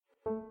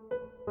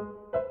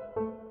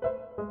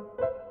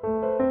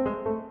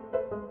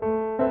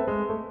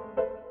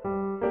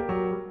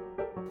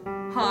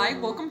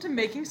welcome to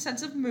Making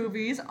Sense of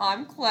Movies.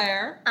 I'm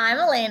Claire. I'm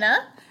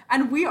Elena.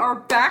 And we are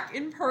back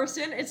in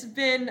person. It's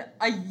been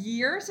a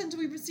year since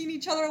we've seen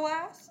each other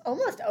last.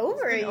 Almost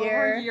over a year.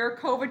 Over a year.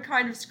 COVID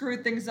kind of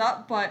screwed things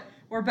up, but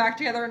we're back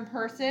together in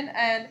person.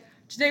 And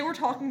today we're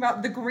talking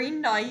about The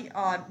Green Knight.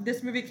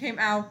 This movie came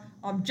out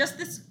just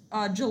this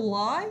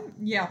July.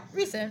 Yeah.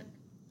 Recent.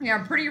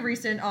 Yeah, pretty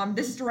recent.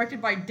 This is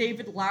directed by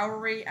David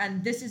Lowery,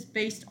 and this is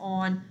based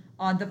on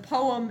the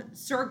poem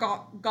Sir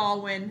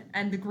Gawain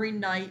and the Green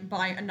Knight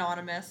by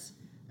Anonymous.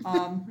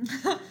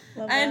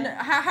 And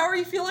how are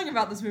you feeling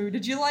about this movie?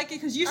 Did you like it?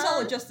 Because you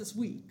saw it just this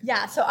week.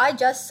 Yeah, so I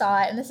just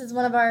saw it, and this is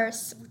one of our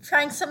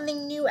trying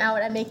something new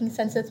out at Making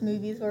Sense of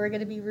Movies, where we're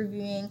going to be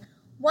reviewing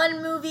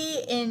one movie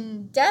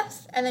in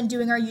depth and then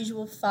doing our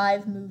usual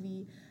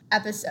 5-movie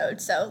episode.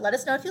 So let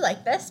us know if you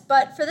like this.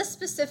 But for this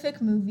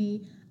specific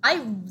movie,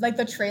 I like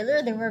the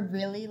trailer. They were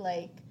really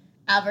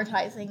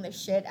advertising the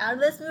shit out of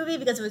this movie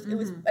because it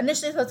was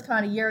initially supposed to come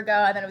out a year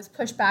ago, and then it was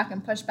pushed back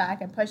and pushed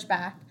back and pushed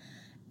back.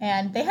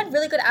 And they had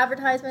really good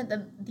advertisement.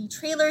 The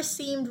trailer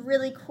seemed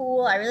really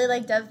cool. I really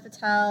liked Dev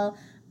Patel.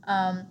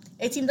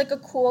 It seemed like a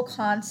cool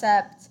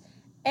concept.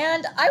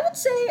 And I wouldn't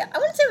say I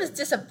was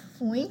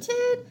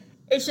disappointed.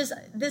 It's just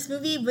this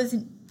movie was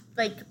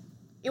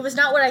it was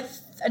not what I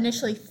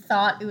initially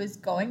thought it was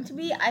going to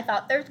be. I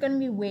thought there was going to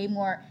be way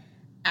more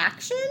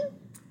action.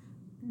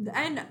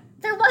 And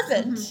there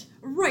wasn't.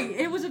 Right.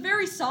 It was a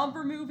very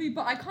somber movie,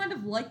 but I kind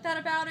of liked that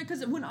about it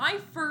because when I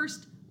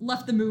first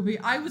left the movie,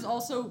 I was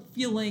also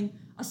feeling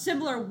a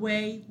similar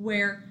way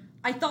where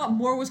I thought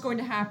more was going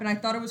to happen. I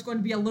thought it was going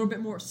to be a little bit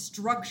more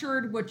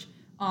structured, which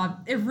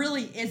it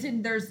really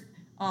isn't. There's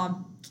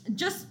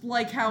just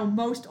like how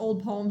most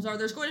old poems are,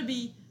 there's going to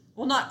be,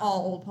 well, not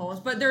all old poems,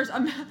 but there's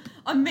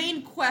a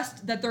main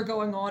quest that they're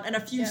going on and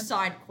a few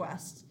side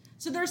quests.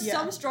 So there's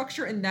some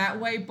structure in that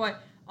way,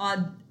 but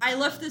I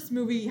left this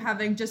movie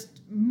having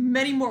just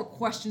many more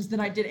questions than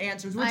I did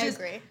answers, which is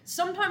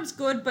sometimes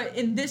good, but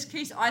in this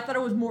case, I thought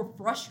it was more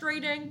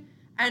frustrating,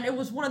 and it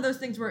was one of those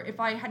things where if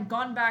I had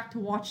gone back to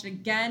watch it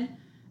again,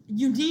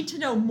 you need to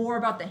know more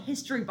about the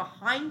history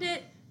behind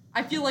it,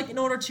 I feel like, in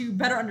order to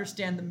better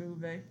understand the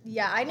movie.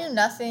 Yeah, I knew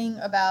nothing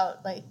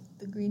about,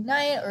 the Green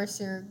Knight or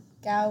Sir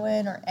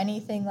Gawain or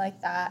anything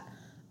like that.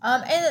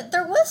 And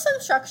there was some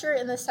structure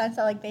in the sense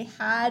that, they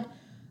had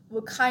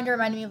what kind of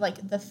reminded me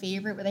of The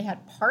Favorite, where they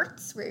had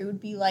parts where it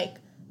would be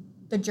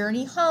the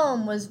journey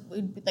home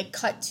would be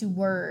cut to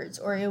words,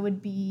 or it would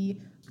be,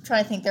 I'm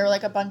trying to think, there were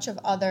a bunch of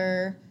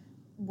other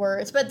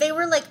words, but they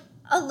were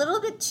a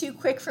little bit too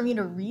quick for me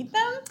to read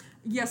them.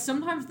 Yeah,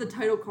 sometimes the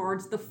title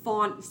cards, the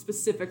font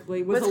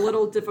specifically, was a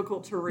little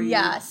difficult to read.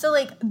 Yeah, so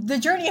The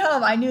Journey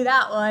Home, I knew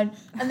that one,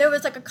 and there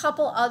was a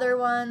couple other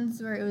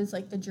ones where it was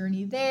The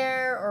Journey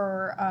There,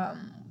 or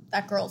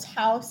That Girl's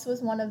House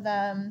was one of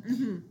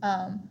them.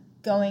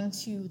 Going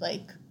to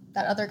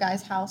that other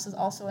guy's house is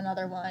also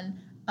another one,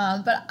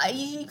 but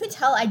you could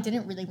tell I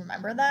didn't really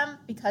remember them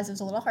because it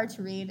was a little hard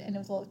to read and it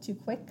was a little too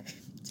quick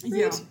to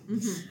read.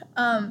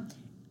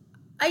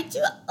 I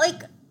do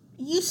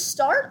you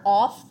start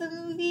off the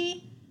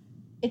movie,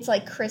 it's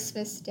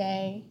Christmas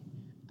Day,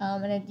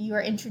 and you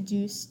are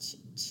introduced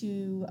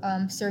to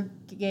Sir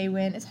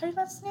Gawain. How do you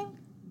pronounce his name?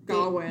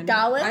 Gawain.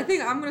 I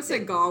think I'm going to say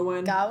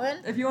Gawain.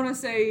 Gawain? If you want to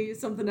say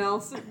something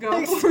else,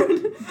 go for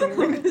it. I'm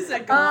going to say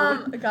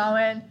Gawain.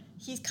 Gawain.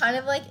 He's kind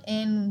of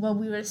in what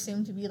we would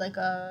assume to be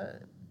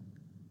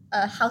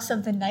a House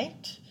of the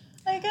Night,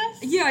 I guess.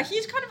 Yeah,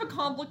 he's kind of a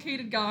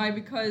complicated guy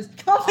because...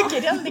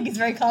 Complicated? I don't think he's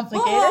very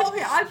complicated. Oh,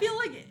 okay. I feel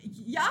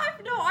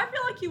I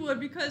feel like he would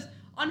because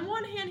on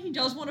one hand, he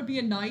does want to be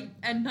a knight,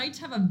 and knights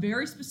have a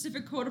very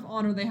specific code of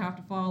honor they have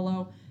to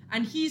follow.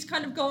 And he's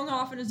kind of going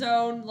off on his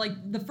own.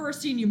 The first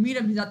scene you meet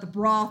him, he's at the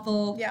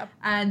brothel. Yeah.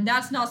 And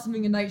that's not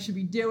something a knight should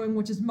be doing,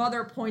 which his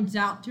mother points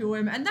out to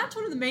him. And that's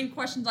one of the main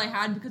questions I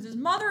had, because his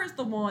mother is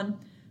the one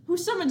who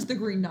summons the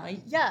Green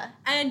Knight. Yeah.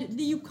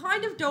 And you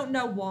kind of don't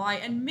know why,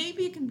 and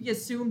maybe it can be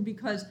assumed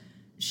because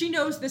she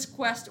knows this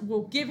quest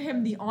will give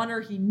him the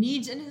honor he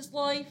needs in his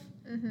life.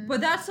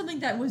 But that's something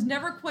that was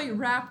never quite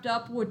wrapped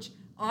up, which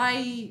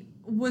I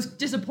was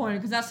disappointed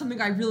because that's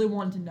something I really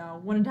wanted to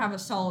know, wanted to have a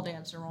solid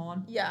answer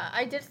on. Yeah,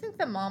 I did think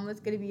the mom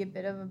was going to be a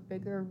bit of a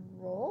bigger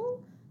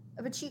role,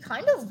 but she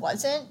kind of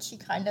wasn't. She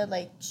kind of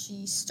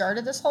she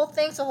started this whole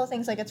thing. So the whole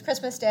thing's it's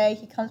Christmas Day.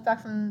 He comes back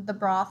from the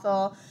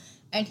brothel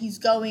and he's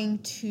going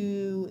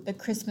to the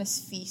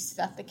Christmas feast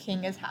that the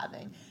king is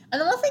having. And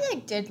the one thing I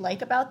did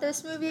like about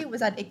this movie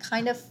was that it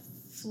kind of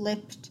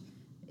flipped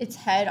its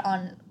head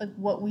on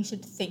what we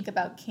should think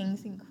about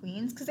kings and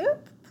queens, because they were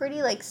pretty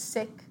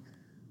sick.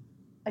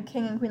 A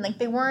king and queen,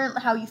 they weren't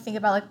how you think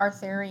about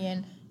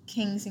Arthurian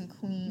kings and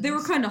queens. They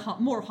were kind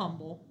of more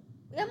humble.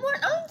 Yeah, more.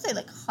 I wouldn't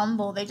say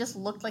humble. They just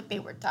looked like they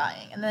were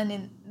dying, and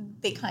then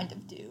they kind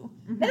of do.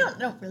 They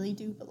don't really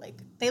do, but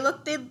they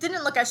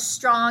didn't look as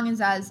strong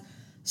as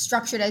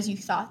structured as you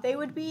thought they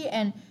would be.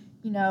 And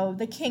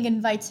the king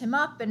invites him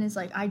up and is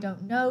I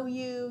don't know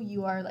you.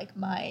 You are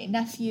my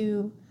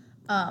nephew.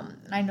 And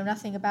I know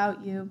nothing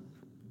about you.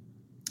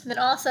 And then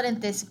all of a sudden,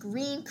 this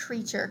green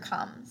creature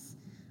comes.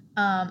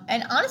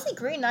 And honestly,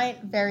 Green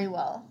Knight, very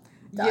well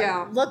done.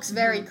 Yeah. Looks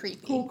very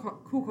creepy. Cool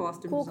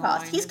costume Cool design.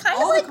 cost. He's kind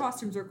All of like... the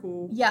costumes are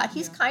cool. Yeah,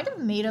 he's kind of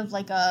made of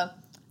like I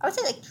would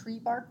say like tree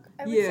bark,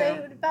 I would say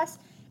would be best.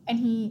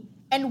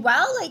 And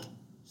while like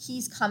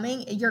he's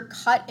coming, you're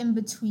cut in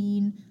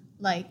between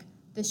like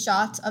the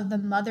shots of the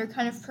mother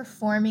kind of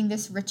performing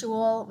this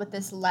ritual with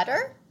this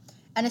letter.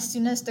 And as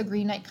soon as the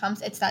Green Knight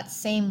comes, it's that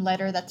same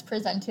letter that's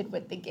presented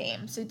with the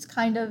game. So it's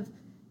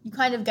you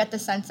kind of get the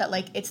sense that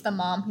like it's the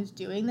mom who's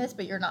doing this,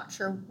 but you're not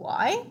sure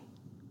why.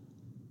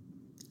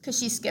 Because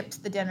she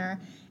skipped the dinner.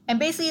 And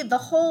basically the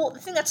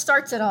thing that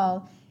starts it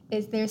all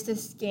is there's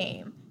this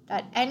game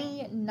that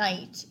any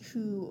knight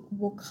who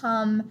will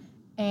come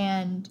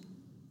and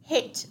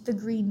hit the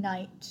Green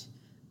Knight,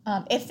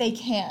 if they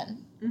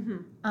can,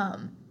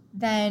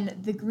 then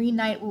the Green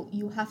Knight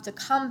you have to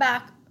come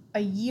back a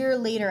year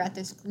later at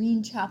this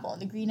green chapel,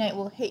 and the Green Knight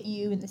will hit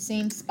you in the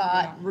same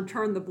spot. Yeah,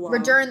 return the blow.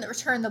 Return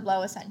the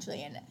blow,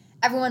 essentially. And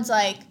everyone's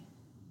like,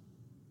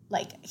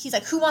 he's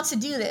like, who wants to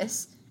do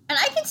this? And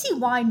I can see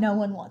why no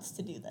one wants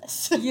to do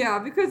this. Yeah,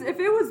 because if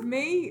it was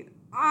me,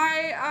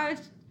 I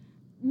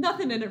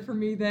nothing in it for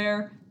me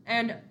there.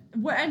 And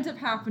what ends up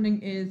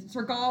happening is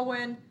Sir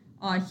Gawain,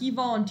 he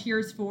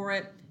volunteers for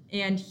it,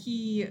 and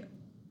he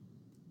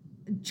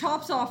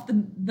chops off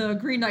the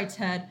Green Knight's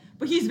head.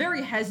 But he's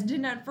very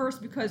hesitant at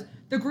first because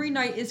the Green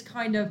Knight is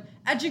kind of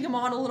edging him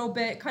on a little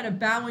bit, kind of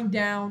bowing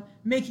down,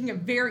 making it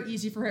very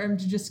easy for him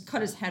to just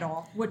cut his head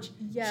off, which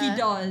he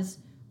does.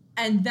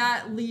 And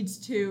that leads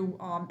to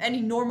any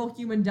normal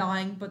human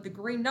dying, but the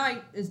Green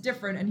Knight is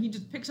different, and he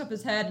just picks up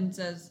his head and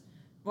says,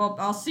 well,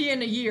 I'll see you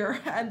in a year,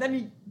 and then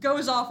he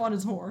goes off on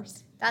his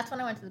horse. That's when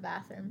I went to the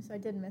bathroom, so I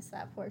did miss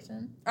that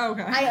portion.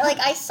 Okay.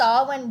 I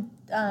saw when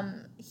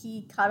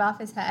he cut off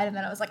his head, and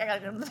then I was like, I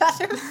gotta go to the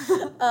bathroom.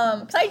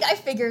 Because I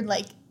figured,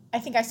 I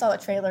think I saw the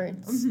trailer, it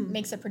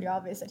makes it pretty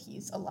obvious that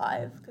he's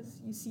alive, because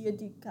you see a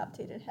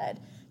decapitated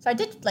head. So I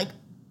did,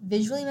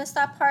 visually miss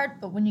that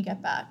part, but when you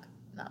get back,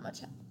 not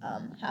much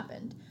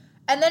happened.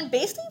 And then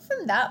basically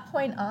from that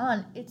point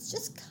on, it's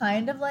just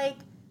kind of like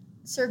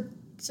Sir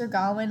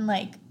Gawain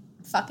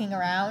fucking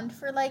around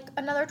for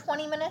another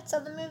 20 minutes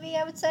of the movie,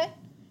 I would say.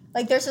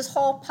 There's this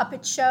whole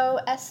puppet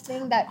show-esque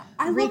thing that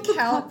recounts...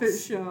 love the puppet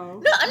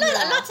show. No, I'm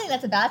not saying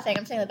that's a bad thing.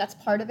 I'm saying that that's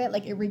part of it.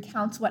 It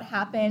recounts what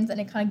happens, and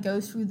it kind of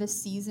goes through the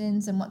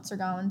seasons and what Sir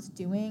Gawain's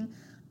doing.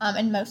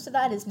 And most of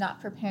that is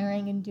not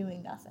preparing and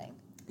doing nothing.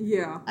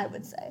 Yeah. I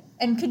would say.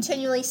 And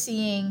continually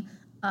seeing...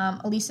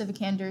 Alicia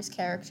Vikander's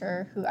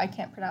character, who I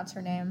can't pronounce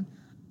her name.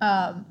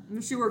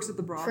 She works at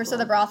the brothel. First at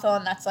the brothel,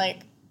 and that's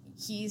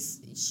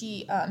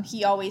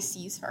he always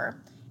sees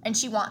her, and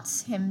she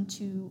wants him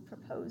to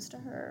propose to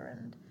her,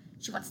 and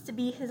she wants to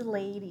be his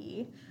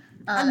lady.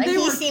 And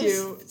he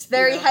seems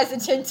very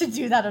hesitant to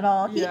do that at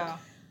all.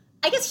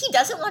 I guess he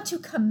doesn't want to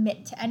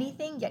commit to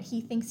anything, yet he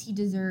thinks he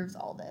deserves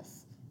all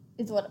this,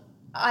 is what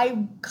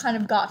I kind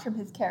of got from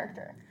his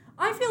character.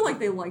 I feel like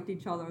they liked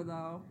each other,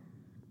 though.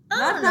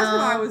 That's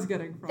what I was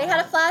getting from. They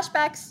had a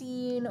flashback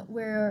scene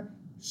where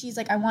she's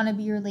like, I want to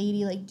be your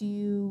lady.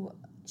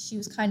 She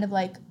was kind of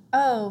like,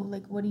 oh,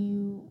 what do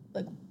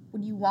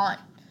you want?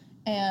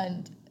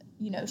 And,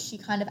 she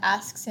kind of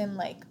asks him,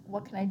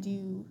 what can I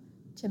do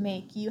to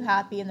make you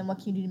happy? And then what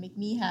can you do to make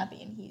me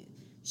happy? And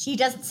he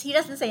doesn't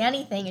say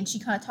anything, and she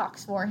kind of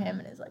talks for him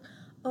and is like,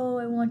 oh,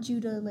 I want you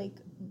to,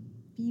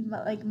 be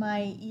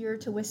my ear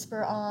to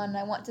whisper on.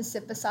 I want to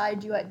sit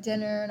beside you at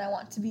dinner, and I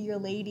want to be your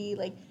lady.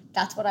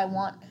 That's what I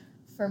want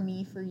for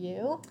me, for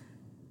you.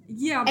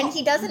 Yeah. And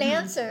he doesn't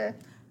answer.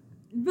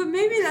 But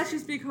maybe that's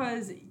just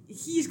because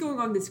he's going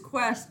on this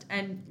quest,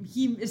 and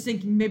he is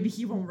thinking maybe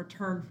he won't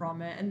return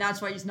from it, and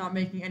that's why he's not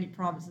making any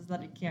promises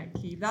that he can't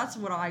keep. That's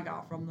what I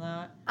got from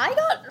that. I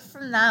got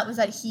from that was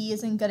that he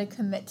isn't going to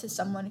commit to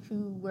someone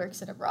who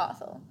works at a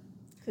brothel.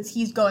 Because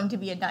he's going to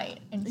be a knight,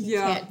 and he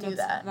can't do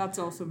that. That's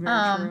also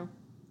very true.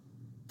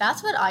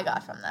 That's what I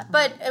got from that.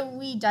 But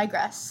we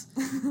digress.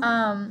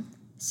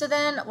 So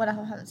then, what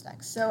happens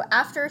next? So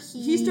after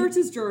he starts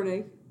his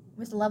journey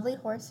with a lovely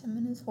horse, him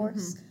and his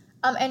horse,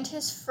 and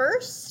his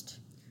first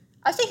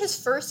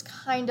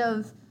kind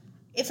of,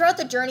 throughout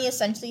the journey,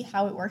 essentially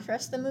how it works for the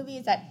rest of the movie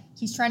is that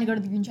he's trying to go to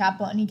the Green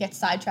Chapel and he gets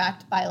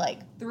sidetracked by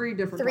three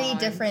different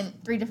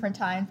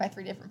times by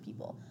three different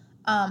people.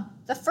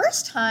 The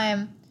first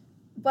time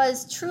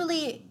was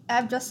truly,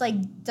 I'm just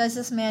does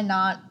this man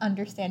not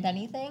understand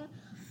anything?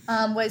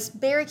 Was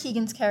Barry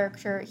Keoghan's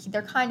character.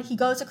 He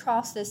goes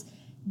across this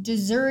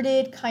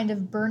deserted, kind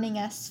of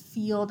burning-esque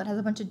field that has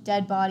a bunch of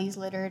dead bodies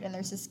littered, and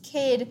there's this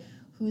kid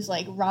who's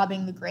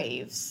robbing the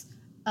graves.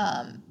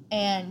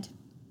 And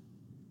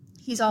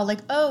he's all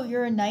oh,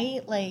 you're a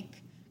knight,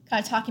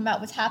 kind of talking about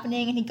what's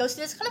happening, and he goes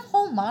through this kind of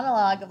whole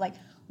monologue of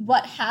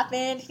what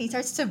happened, and he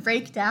starts to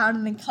break down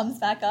and then comes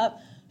back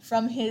up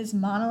from his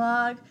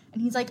monologue,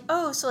 and he's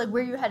oh, so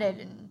where are you headed?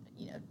 And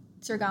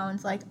Sir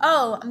Gawain's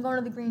oh, I'm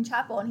going to the Green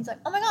Chapel. And he's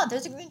oh my god,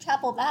 there's a Green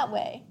Chapel that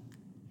way.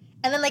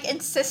 And then,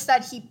 insists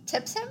that he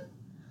tips him.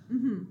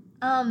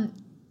 Mm-hmm.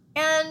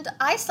 And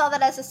I saw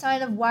that as a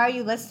sign of, why are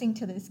you listening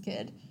to this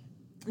kid?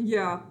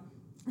 Yeah.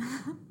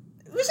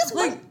 It was just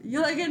like,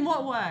 you're like, in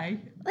what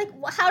way? Like,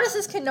 how does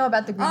this kid know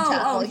about the Green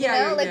Chapel?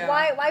 Yeah, you know, yeah.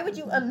 Why would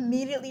you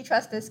immediately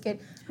trust this kid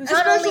who's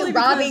not only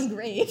robbing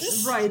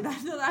graves? Right,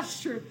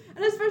 that's true,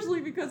 and especially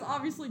because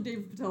obviously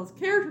Dave Patel's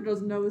character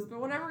doesn't know this, but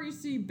whenever you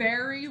see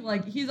Barry,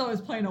 like, he's always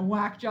playing a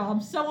whack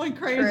job, someone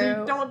crazy,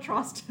 True. don't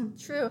trust him.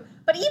 True,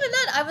 but even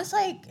then, I was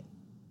like,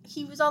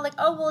 he was all like,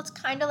 "Oh, well, it's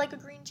kind of like a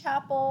Green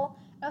Chapel."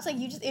 I was like,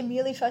 you just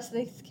immediately trust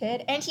this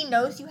kid, and he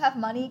knows you have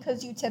money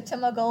because you tipped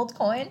him a gold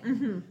coin.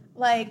 Mm-hmm.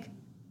 Like,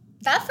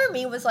 that for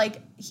me was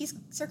like,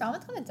 Sir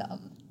Gawain's kind of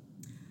dumb.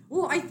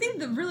 Well, I think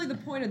the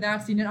point of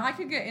that scene, and I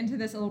could get into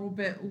this a little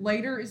bit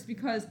later, is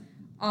because,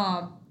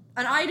 and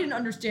I didn't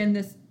understand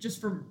this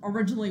just from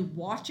originally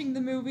watching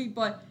the movie,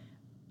 but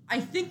I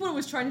think what it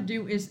was trying to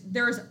do is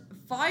there's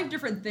 5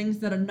 different things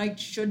that a knight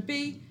should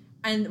be,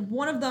 and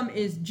one of them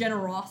is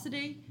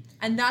generosity,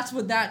 and that's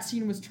what that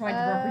scene was trying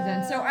to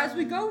represent. So as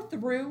we go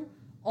through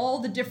all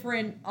the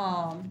different,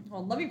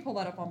 let me pull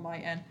that up on my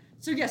end.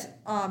 So yes,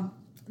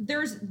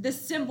 there's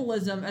this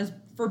symbolism as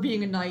for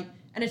being a knight,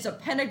 and it's a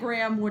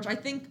pentagram, which I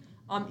think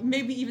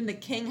maybe even the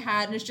king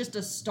had, and it's just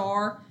a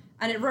star,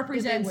 and it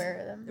represents They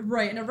wear them.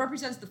 right, and it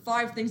represents the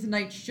 5 things a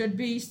knight should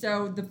be.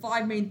 So the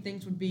 5 main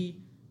things would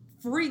be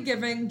free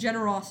giving,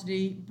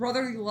 generosity,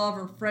 brotherly love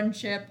or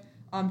friendship,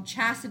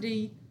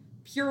 chastity,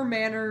 pure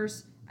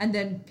manners, and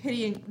then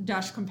pitying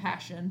 -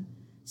 compassion.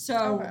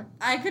 So Okay.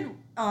 I could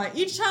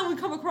each time we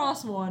come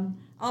across one,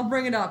 I'll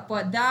bring it up,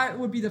 but that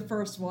would be the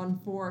first one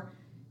for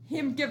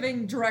him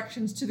giving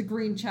directions to the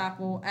Green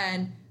Chapel,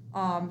 and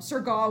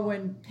Sir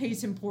Gawain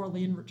pays him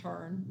poorly in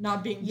return,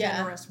 not being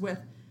generous with.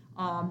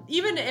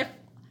 Even if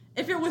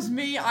it was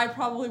me, I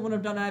probably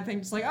wouldn't have done anything.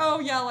 Just like, oh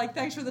yeah, like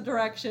thanks for the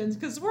directions,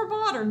 because we're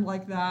modern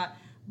like that.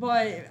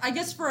 But I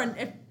guess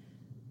if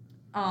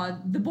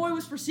the boy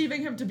was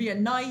perceiving him to be a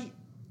knight,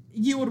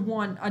 you would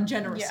want a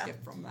generous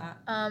gift from that.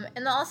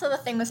 And also the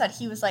thing was that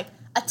he was like,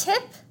 a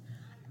tip?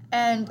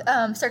 And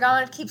Sir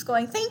Gawain keeps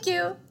going, thank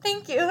you.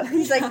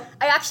 He's like,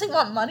 I actually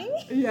want money.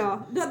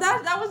 Yeah,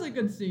 that was a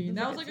good scene.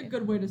 That was like a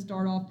good way to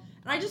start off.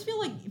 And I just feel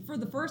like for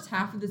the first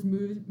half of this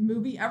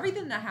movie,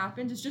 everything that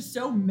happened is just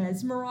so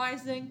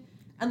mesmerizing.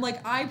 And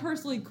like, I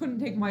personally couldn't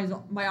take my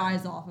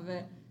eyes off of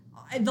it.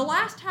 The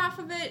last half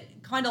of it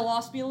kind of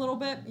lost me a little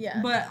bit.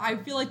 Yeah. But I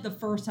feel like the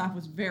first half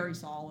was very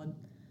solid.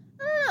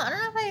 I don't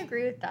know if I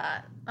agree with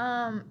that.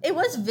 It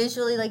was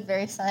visually like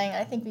very stunning.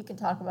 I think we can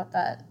talk about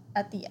that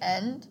at the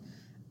end.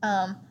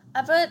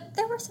 But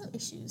there were some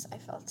issues I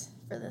felt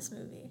for this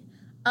movie.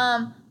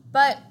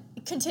 But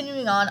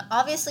continuing on,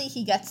 obviously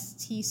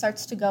he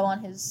starts to go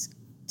on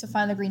to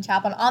find the Green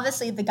Chapel, and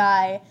obviously the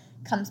guy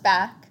comes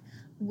back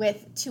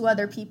with 2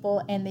 other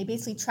people, and they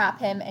basically trap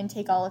him and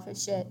take all of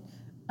his shit,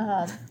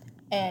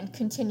 and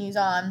continues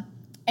on.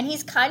 And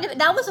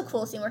that was a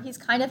cool scene where he's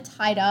kind of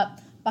tied up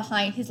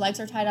behind, his legs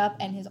are tied up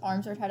and his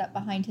arms are tied up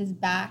behind his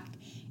back,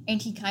 and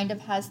he kind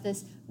of has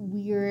this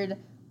weird,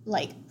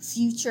 like,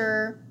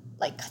 future,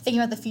 like,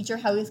 thinking about the future,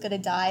 how he's gonna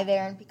die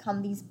there and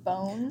become these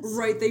bones.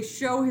 Right, they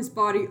show his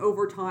body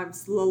over time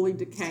slowly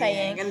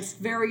decaying, and it's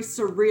very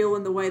surreal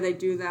in the way they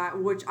do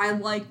that, which I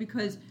like,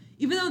 because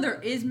even though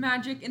there is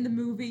magic in the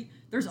movie,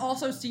 there's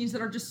also scenes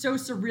that are just so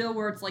surreal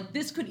where it's like,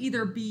 this could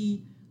either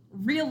be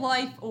real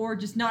life or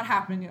just not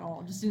happening at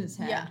all, just in his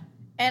head. Yeah.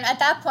 And at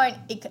that point,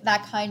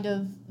 that kind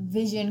of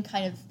vision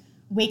kind of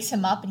wakes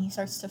him up, and he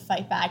starts to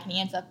fight back, and he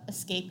ends up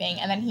escaping,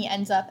 and then he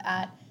ends up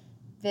at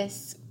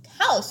this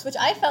house, which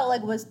I felt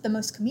like was the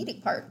most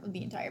comedic part of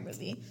the entire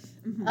movie,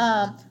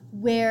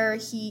 where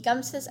he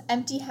comes to this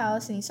empty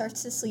house, and he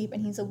starts to sleep,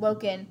 and he's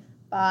awoken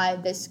by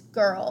this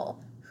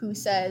girl who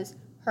says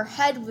her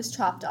head was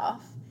chopped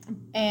off,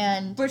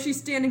 but she's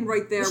standing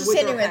right there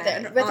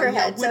with her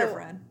head.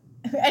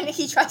 And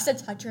he tries to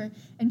touch her,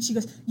 and she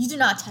goes, "You do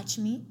not touch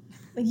me.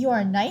 Like, you are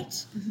a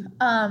knight."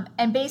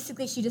 And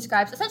basically she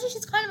describes, essentially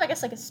she's kind of, I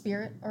guess, like a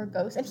spirit or a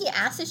ghost. And he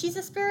asks if she's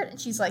a spirit,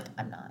 and she's like,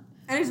 I'm not.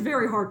 And it's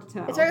very hard to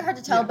tell. It's very hard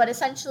to tell, but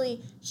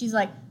essentially she's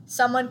like,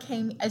 someone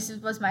came, this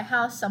was my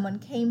house, someone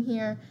came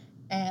here,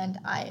 and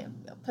I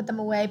put them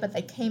away, but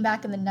they came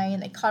back in the night,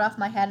 and they cut off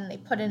my head, and they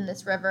put it in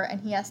this river,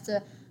 and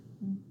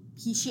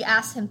she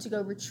asked him to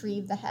go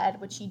retrieve the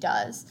head, which he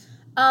does.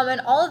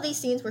 And all of these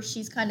scenes where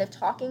she's kind of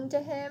talking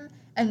to him,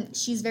 and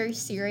she's very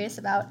serious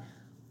about,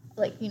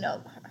 like, you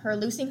know, her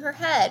losing her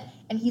head,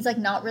 and he's like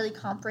not really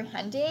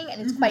comprehending,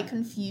 and is quite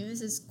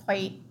confused, is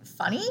quite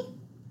funny.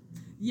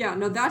 Yeah,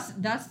 no, that's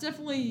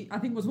definitely, I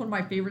think, was one of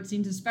my favorite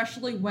scenes,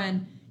 especially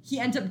when he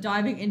ends up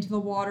diving into the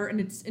water, and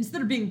it's,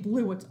 instead of being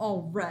blue, it's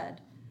all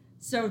red.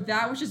 So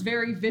that was just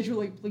very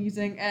visually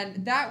pleasing,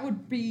 and that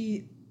would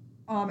be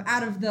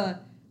out of the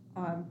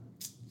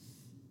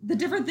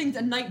different things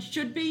a knight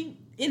should be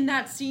in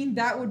that scene,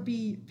 that would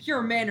be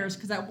pure manners,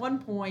 because at one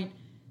point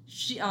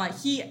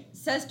he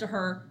says to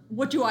her,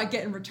 "What do I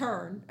get in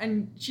return?"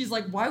 And she's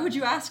like, "Why would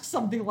you ask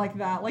something like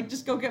that? Like,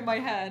 just go get my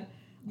head."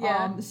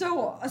 Yeah.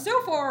 So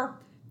far,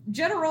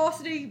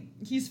 generosity,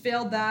 he's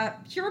failed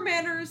that. Pure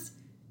manners,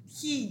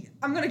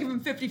 I'm going to give him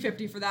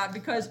 50-50 for that,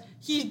 because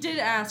he did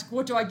ask,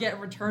 "What do I get in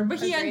return?" But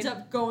he ends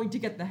up going to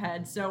get the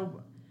head.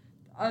 So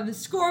the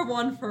score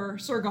 1 for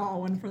Sir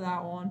Gawain for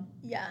that one.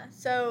 Yeah,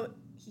 so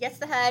he gets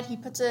the head, he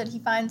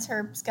finds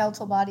her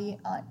skeletal body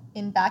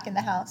back in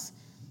the house.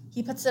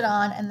 He puts it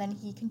on, and then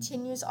he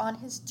continues on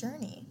his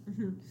journey.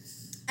 Mm-hmm.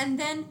 And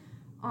then,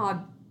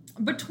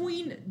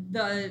 between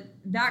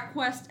that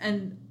quest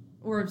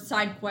or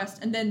side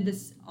quest, and then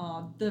this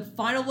the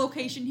final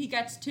location he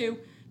gets to,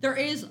 there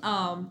is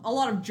a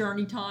lot of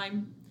journey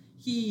time.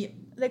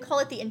 They call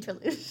it the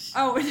interlude.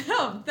 Oh,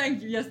 no,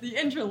 thank you. Yes, the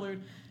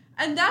interlude.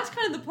 And that's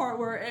kind of the part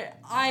where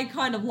I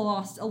kind of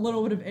lost a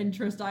little bit of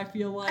interest, I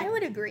feel like. I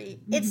would agree.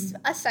 Mm-hmm. It's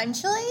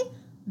essentially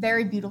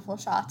very beautiful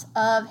shots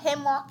of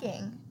him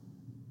walking.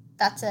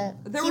 That's it.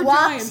 There were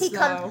giants.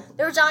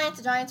 There were giants.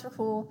 The giants were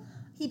cool.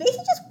 He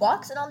basically just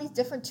walks in all these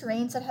different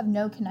terrains that have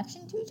no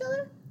connection to each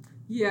other.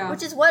 Yeah.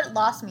 Which is what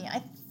lost me.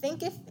 I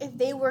think if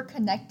they were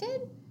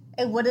connected,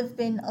 it would have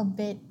been a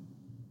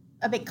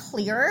bit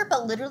clearer,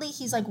 but literally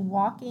he's like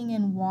walking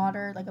in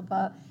water, like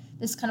above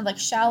this kind of like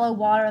shallow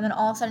water, and then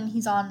all of a sudden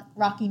he's on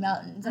Rocky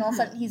Mountains, and all of a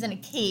sudden he's in a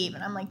cave,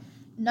 and I'm like,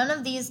 none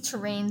of these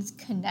terrains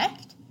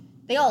connect.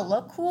 They all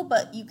look cool,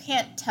 but you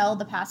can't tell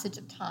the passage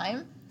of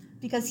time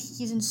because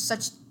he's in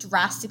such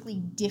drastically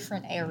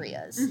different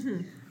areas.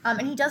 Mm-hmm.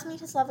 And he does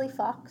meet his lovely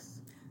fox.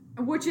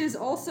 Which is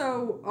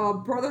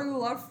also brotherly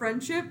love,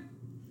 friendship.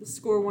 The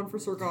score 1 for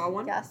Sir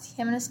Gawain. Yes,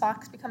 him and his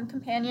fox become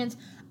companions.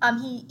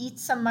 He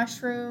eats some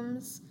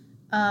mushrooms,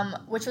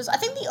 which was, I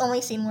think, the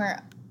only scene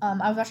where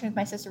I was watching with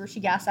my sister where she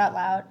gasped out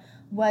loud,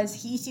 was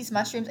he eats these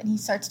mushrooms and he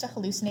starts to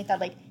hallucinate that,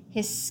 like,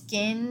 his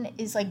skin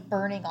is, like,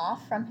 burning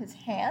off from his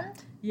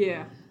hand.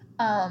 Yeah.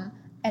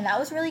 And that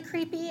was really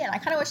creepy, and I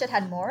kind of wish it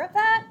had more of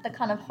that, the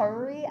kind of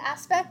horror-y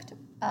aspect,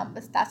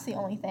 but that's the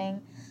only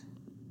thing.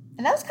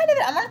 And that was kind of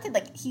it. I wanted to,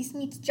 like, he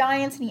meets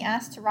giants and he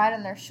asks to ride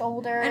on their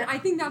shoulder. And I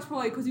think that's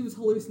probably because he was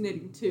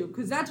hallucinating, too,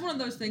 because that's one of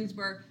those things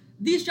where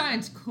these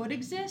giants could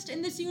exist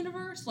in this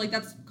universe, like,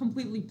 that's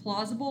completely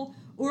plausible,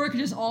 or it could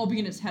just all be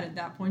in his head at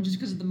that point, just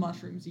because of the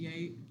mushrooms he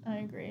ate. I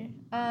agree.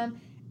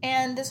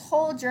 And this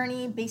whole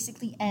journey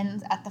basically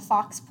ends at the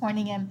fox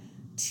pointing him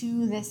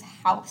to this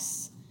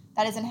house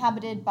that is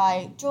inhabited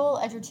by Joel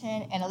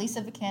Edgerton and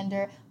Alicia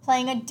Vikander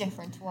playing a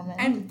different woman.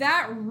 And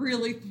that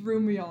really threw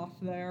me off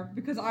there,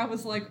 because I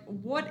was like,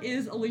 what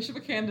is Alicia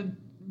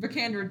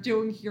Vikander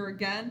doing here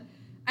again?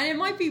 And it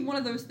might be one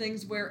of those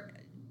things where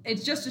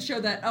it's just to show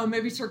that, oh,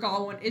 maybe Sir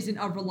Gawain isn't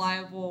a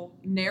reliable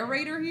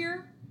narrator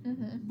here.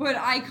 Mm-hmm. But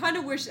I kind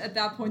of wish at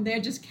that point they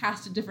had just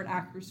casted different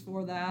actors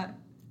for that.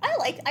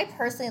 I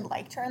personally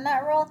liked her in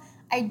that role.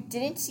 I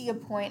didn't see a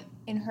point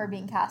in her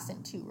being cast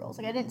in 2 roles.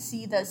 Like, I didn't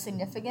see the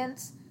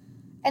significance.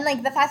 And,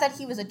 like, the fact that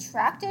he was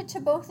attracted to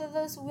both of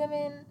those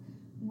women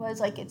was,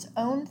 like, its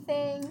own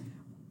thing.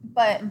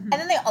 But, and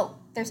then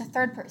there's a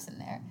third person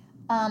there.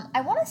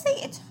 I want to say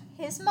it's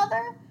his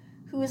mother,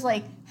 who is,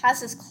 like,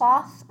 has this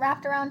cloth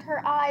wrapped around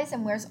her eyes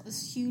and wears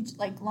this huge,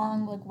 like,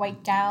 long, like,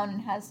 white gown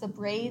and has the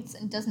braids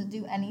and doesn't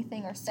do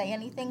anything or say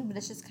anything, but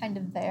it's just kind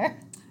of there.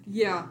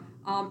 Yeah.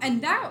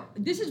 And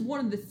this is one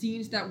of the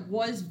scenes that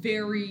was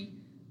very,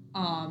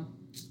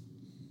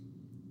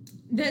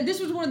 this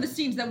was one of the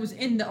scenes that was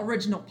in the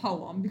original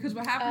poem, because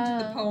what happens in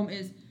the poem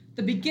is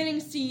the beginning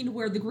scene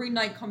where the Green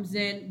Knight comes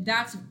in,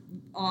 that's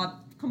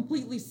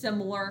completely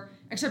similar,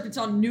 except it's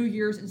on New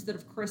Year's instead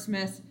of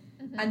Christmas.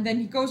 Mm-hmm. And then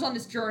he goes on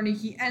this journey.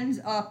 He ends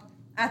up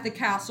at the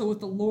castle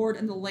with the Lord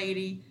and the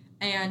Lady,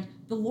 and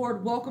the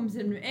Lord welcomes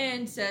him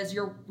in, says,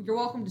 you're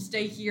welcome to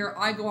stay here.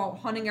 I go out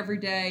hunting every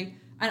day,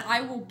 and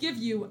I will give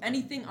you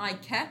anything I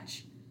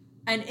catch,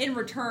 and in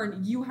return,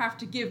 you have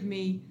to give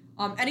me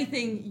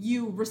anything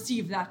you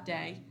receive that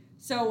day.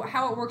 So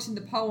how it works in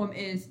the poem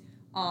is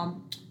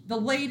the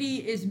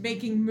lady is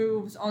making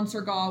moves on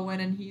Sir Gawain,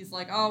 and he's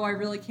like, oh, I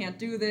really can't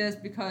do this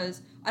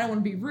because I don't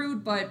want to be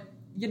rude, but,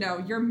 you know,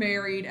 you're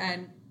married,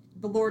 and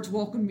the Lord's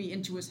welcomed me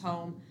into his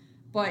home.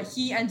 But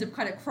he ends up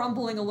kind of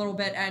crumbling a little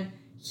bit, and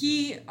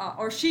he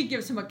or she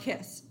gives him a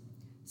kiss.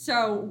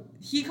 So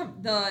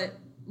the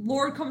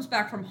Lord comes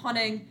back from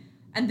hunting,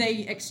 and they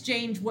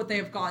exchange what they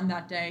have gotten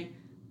that day.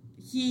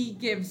 He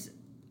gives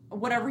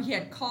whatever he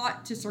had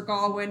caught to Sir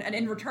Gawain, and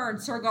in return,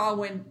 Sir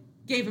Gawain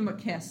gave him a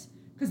kiss,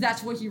 because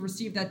that's what he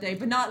received that day,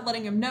 but not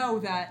letting him know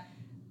that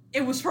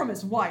it was from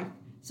his wife.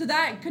 So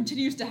that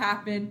continues to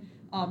happen,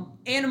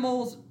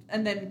 animals,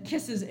 and then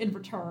kisses in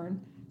return.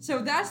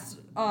 So that's...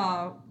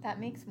 that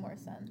makes more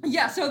sense.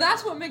 Yeah, so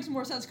that's what makes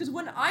more sense, because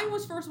when I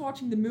was first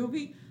watching the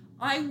movie,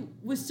 I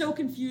was so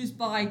confused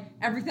by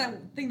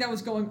everything that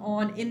was going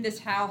on in this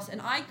house,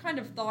 and I kind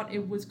of thought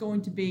it was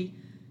going to be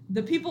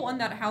the people in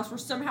that house were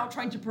somehow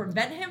trying to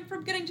prevent him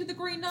from getting to the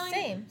Green Knight.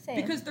 Same.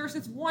 Because there's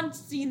this one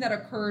scene that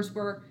occurs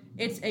where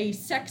it's a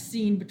sex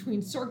scene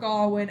between Sir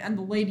Gawain and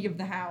the lady of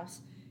the house.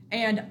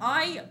 And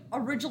I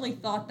originally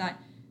thought that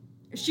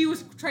she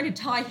was trying to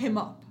tie him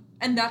up,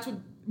 and that's what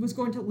was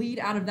going to lead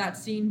out of that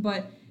scene,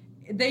 but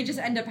they just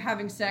end up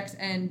having sex,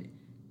 and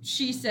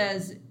she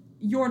says,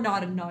 you're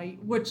not a knight,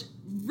 which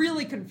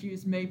really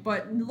confused me.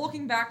 But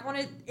looking back on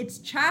it, it's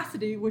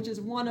chastity, which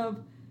is one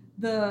of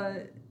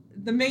the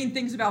the main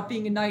things about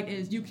being a knight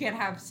is you can't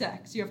have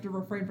sex. You have to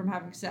refrain from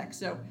having sex.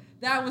 So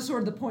that was sort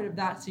of the point of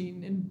that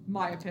scene, in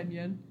my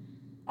opinion.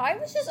 I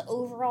was just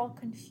overall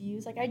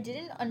confused. Like, I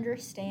didn't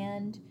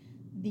understand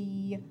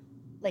the,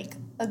 like,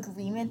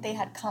 agreement they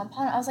had come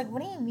upon. I was like,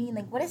 what do you mean?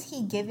 Like, what is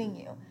he giving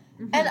you?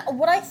 Mm-hmm. And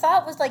what I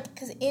thought was, like,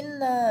 because in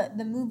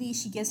the movie,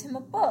 she gives him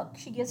a book.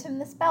 She gives him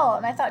the spell.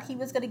 And I thought he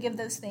was going to give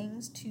those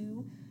things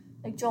to,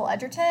 like, Joel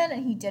Edgerton,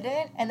 and he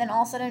didn't. And then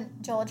all of a sudden,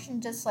 Joel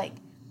Edgerton just, like,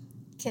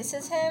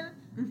 kisses him.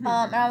 Mm-hmm.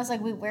 And I was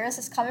like, wait, where is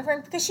this coming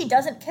from? Because she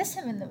doesn't kiss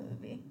him in the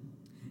movie.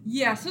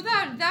 Yeah, so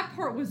that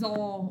part was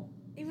all...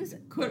 It was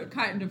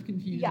kind of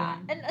confusing. Yeah,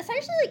 and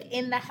essentially, like,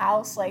 in the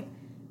house, like,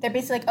 they're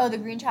basically like, oh, the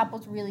Green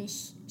Chapel's really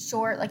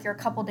short, like, you're a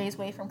couple days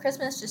away from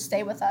Christmas, just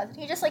stay with us. And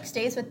he just, like,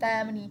 stays with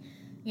them, and he,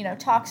 you know,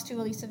 talks to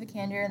Alicia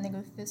Vikander, and they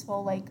go through this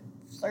whole, like,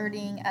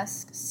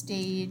 flirting-esque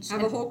stage.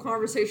 Have a whole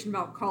conversation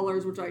about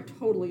colors, which I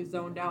totally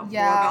zoned out for,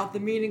 about the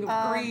meaning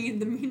of green,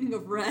 the meaning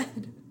of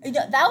red.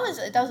 Yeah, that was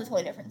a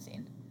totally different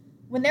scene.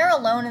 When they're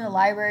alone in the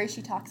library,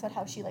 she talks about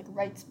how she, like,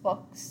 writes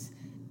books,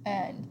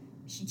 and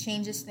she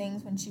changes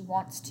things when she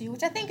wants to,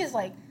 which I think is,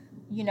 like,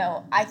 you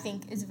know, I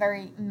think is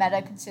very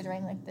meta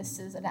considering, like, this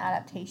is an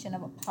adaptation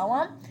of a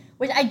poem,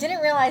 which I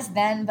didn't realize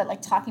then, but,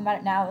 like, talking about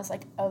it now is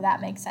like, oh, that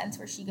makes sense,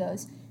 where she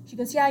goes,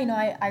 yeah, you know,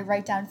 I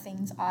write down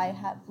things I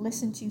have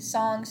listened to,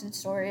 songs and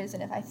stories,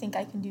 and if I think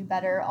I can do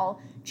better,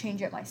 I'll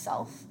change it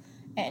myself.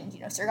 And,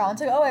 you know, Sir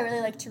Gawain's like, oh, I really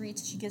like to read,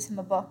 so she gives him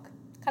a book,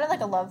 kind of like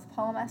a love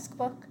poem-esque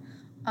book.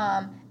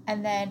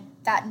 And then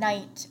that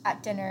night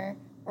at dinner,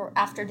 or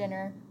after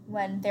dinner,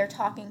 when they're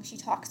talking, she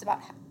talks about,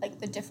 like,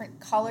 the different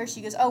colors.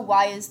 She goes, oh,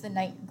 why is the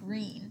night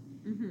green?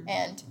 Mm-hmm.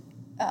 And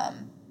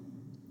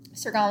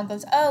Sir Gawain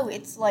goes, oh,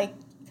 it's, like,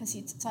 because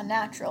it's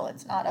unnatural.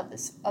 It's not of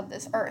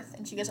this earth.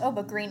 And she goes, oh,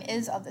 but green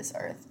is of this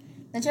earth.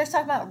 Then she starts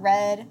talking about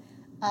red.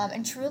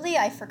 And truly,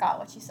 I forgot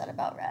what she said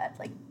about red.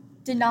 Like,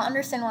 did not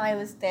understand why I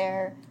was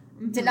there.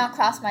 Mm-hmm. Did not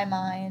cross my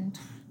mind.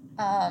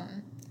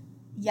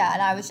 Yeah,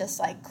 and I was just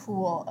like,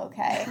 cool,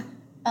 okay.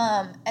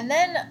 And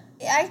then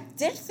I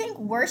did think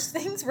worse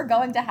things were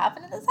going to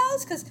happen in this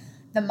house, because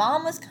the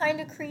mom was kind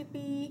of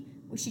creepy,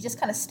 where she just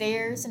kind of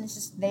stares and is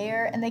just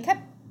there, and they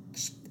kept,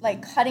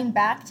 like, cutting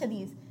back to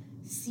these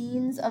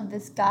scenes of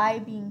this guy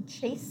being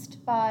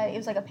chased by, it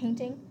was like a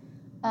painting,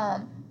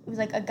 it was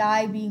like a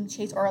guy being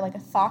chased, or like a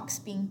fox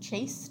being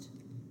chased.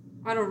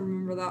 I don't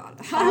remember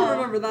that. I don't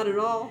remember that at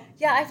all.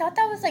 Yeah, I thought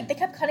that was, like, they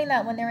kept cutting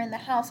that when they were in the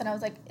house, and I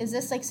was like, is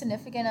this, like,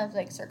 significant of,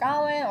 like, Sir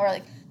Gawain, or,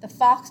 like, the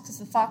fox, because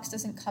the fox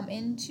doesn't come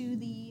into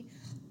the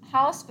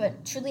house,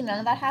 but truly none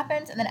of that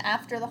happens. And then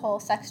after the whole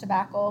sex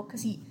debacle,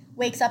 because he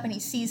wakes up and he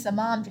sees the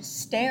mom just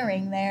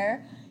staring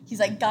there, he's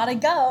like, gotta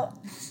go.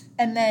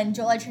 And then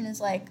Joel Edgerton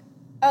is like,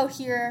 oh,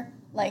 here,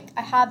 like,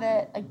 I have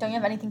it, like, don't you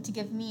have anything to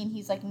give me? And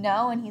he's like,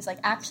 no, and he's like,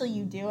 actually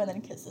you do, and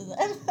then kisses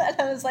him. And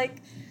I was like,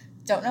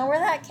 don't know where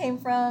that came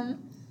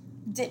from.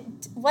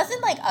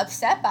 Wasn't, like,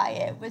 upset by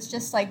it. Was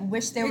just, like,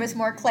 wish there was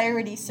more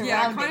clarity surrounding it.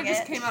 Yeah, it kind of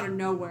just came out of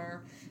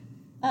nowhere.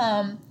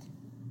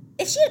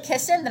 If she had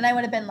kissed him, then I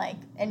would have been like,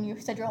 and you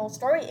said your whole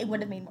story, it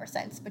would have made more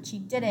sense. But she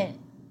didn't.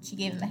 She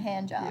gave him a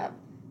hand job. Yeah.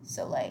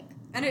 So, like...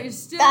 And it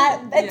is still...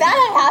 That had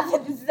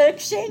happened. The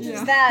exchange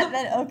is that.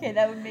 Then, okay,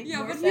 that would make more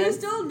sense. Yeah, but he was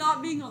still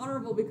not being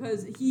honorable,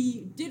 because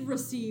he did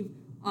receive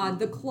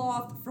the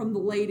cloth from the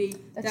lady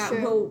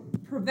will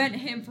prevent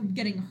him from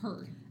getting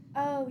hurt.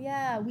 Oh,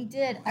 yeah, we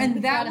did.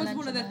 And that was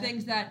one of the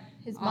things that...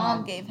 His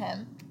mom gave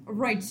him.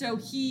 Right, so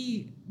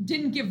he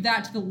didn't give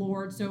that to the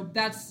Lord, so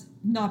that's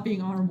not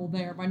being honorable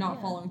there by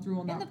not following through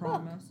on that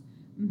promise.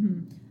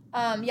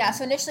 Mm-hmm. Yeah,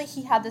 so initially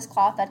he had this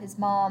cloth that his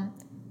mom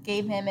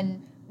gave him,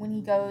 and when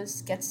he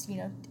goes, gets, you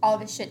know, all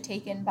of his shit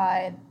taken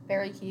by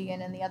Barry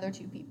Keoghan and the other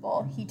two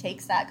people, he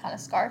takes that kind of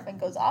scarf and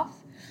goes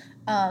off.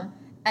 And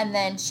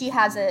then she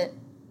has it,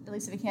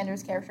 Alicia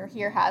Vikander's character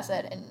here has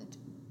it, and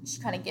she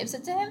kind of gives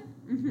it to him.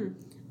 Mm-hmm.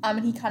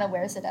 And he kind of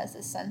wears it as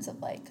this sense of,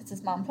 like, because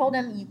his mom told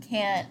him, you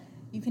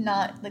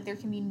cannot, like, there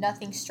can be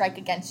nothing strike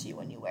against you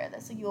when you wear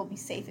this. Like, you will be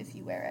safe if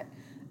you wear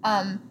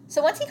it.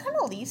 So once he kind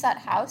of leaves that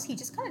house, he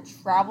just kind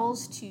of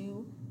travels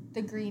to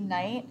the Green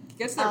Knight.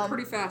 Gets there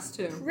pretty fast,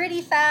 too.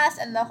 Pretty fast,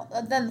 and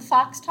then the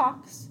fox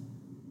talks.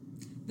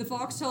 The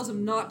fox tells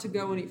him not to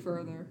go any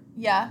further.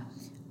 Yeah.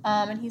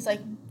 And he's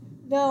like,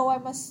 no, I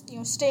must,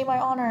 stay my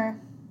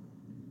honor.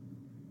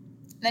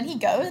 And then he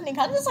goes, and he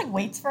kind of just, like,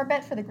 waits for a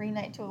bit for the Green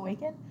Knight to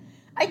awaken.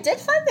 I did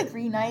find the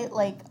Green Knight,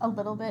 like, a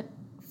little bit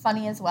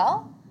funny as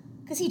well,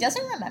 because he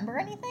doesn't remember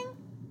anything.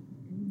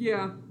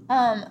 Yeah.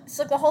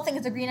 So, like, the whole thing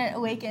is the Green Knight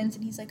awakens,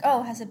 and he's like,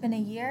 oh, has it been a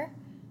year?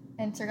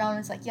 And Sir Gawain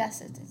is like,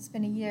 yes, it's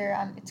been a year,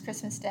 it's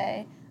Christmas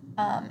Day.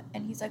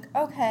 And he's like,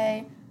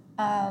 okay,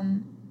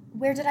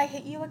 where did I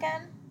hit you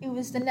again? It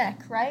was the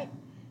neck, right?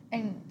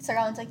 And Sir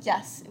Gawain's like,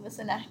 yes, it was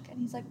the neck. And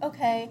he's like,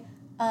 okay.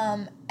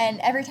 And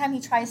every time he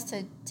tries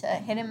to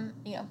hit him,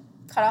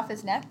 cut off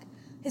his neck,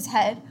 his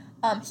head,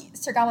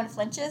 Sir Gawain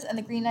flinches, and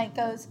the Green Knight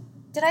goes,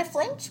 did I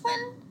flinch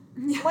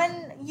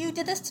when you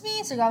did this to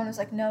me? Sir Gawain was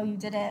like, no, you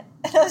didn't.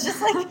 And I was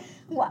just like,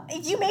 what?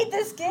 You made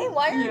this game.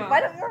 Why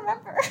don't you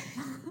remember?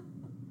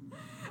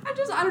 And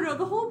I don't know,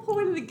 the whole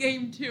point of the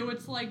game, too,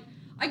 it's like,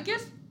 I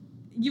guess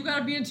you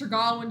gotta be in Sir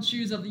Gawain's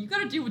shoes of, you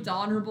gotta do what's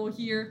honorable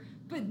here,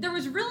 but there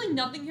was really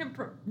nothing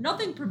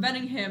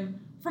preventing him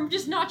from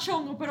just not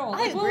showing up at all. I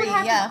Like, what agree, would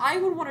happen? yeah. I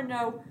would want to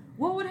know,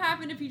 what would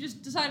happen if he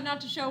just decided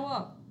not to show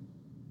up?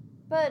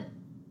 But,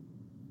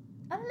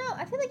 I don't know,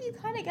 I feel like you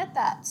kind of get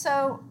that.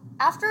 So,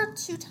 after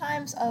 2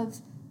 times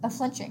of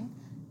flinching,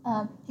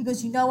 he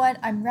goes, you know what,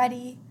 I'm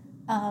ready,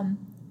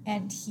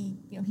 and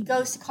he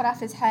goes to cut off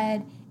his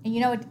head,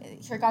 and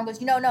Sir Gawain goes,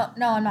 no,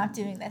 I'm not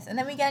doing this. And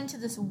then we get into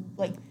this,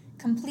 like,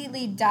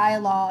 completely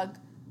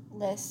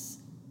dialogue-less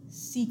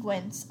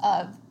sequence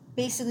of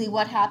basically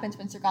what happens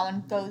when Sir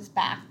Gawain goes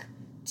back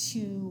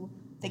to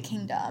the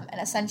kingdom, and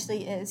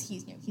essentially is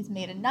he's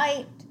made a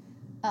knight,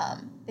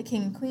 the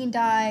king and queen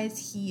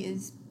dies, he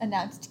is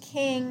announced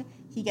king,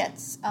 he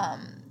gets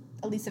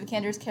Alicia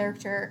Vikander's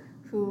character,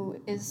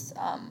 who is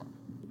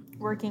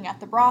working at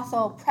the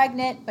brothel,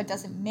 pregnant, but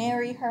doesn't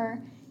marry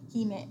her,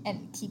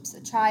 and keeps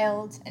the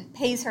child, and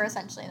pays her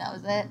essentially, and that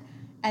was it,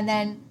 and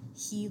then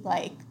he,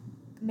 like,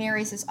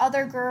 marries this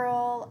other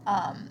girl,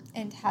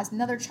 and has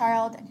another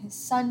child, and his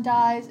son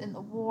dies in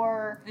the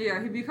war.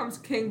 Yeah, he becomes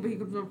king, but he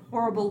becomes a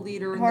horrible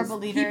leader.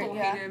 People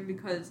hate him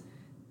because...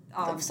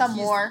 some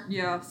war.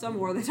 Yeah, some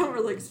war. They don't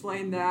really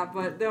explain that,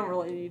 but they don't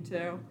really need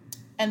to.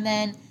 And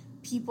then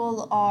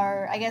people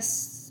are, I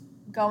guess,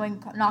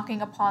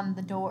 knocking upon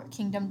the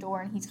kingdom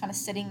door, and he's kind of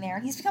sitting there.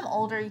 And he's become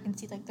older. You can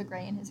see, like, the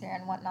gray in his hair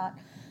and whatnot.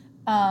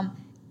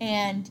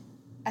 And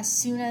as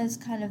soon as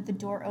kind of the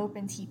door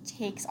opens, he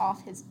takes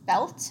off his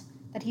belt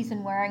that he's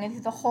been wearing, and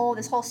this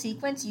whole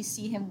sequence, you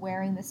see him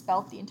wearing this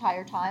belt the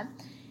entire time,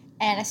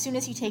 and as soon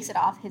as he takes it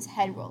off, his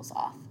head rolls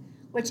off,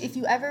 which, if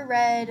you ever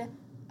read,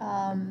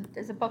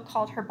 there's a book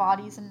called Her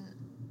Bodies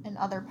and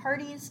Other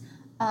Parties,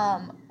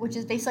 which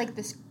is basically like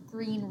this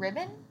green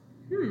ribbon.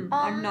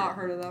 I've not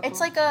heard of that It's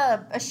book.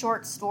 like a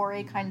short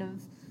story kind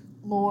of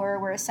lore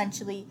where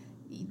essentially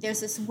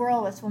there's this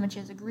girl, this woman, she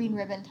has a green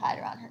ribbon tied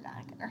around her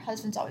neck, and her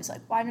husband's always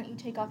like, why don't you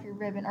take off your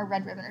ribbon, or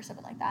red ribbon or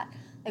something like that.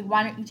 Like,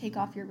 why don't you take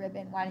off your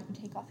ribbon? Why don't you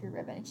take off your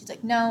ribbon? And she's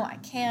like, no, I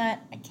can't.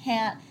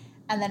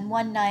 And then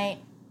one night,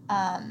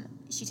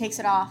 she takes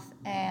it off,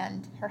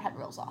 and her head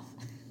rolls off.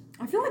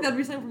 I feel like that'd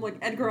be something from, like,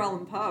 Edgar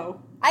Allan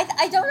Poe.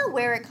 I don't know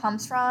where it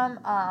comes from.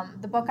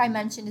 The book I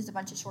mentioned is a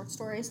bunch of short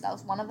stories. That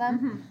was one of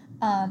them.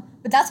 Mm-hmm.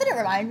 But that's what it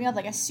reminded me of.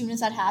 Like, as soon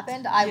as that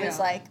happened, I was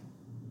like,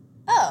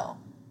 oh.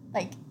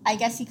 Like, I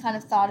guess he kind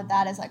of thought of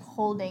that as, like,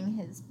 holding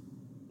his,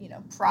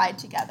 pride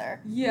together.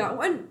 Yeah,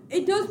 and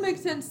it does make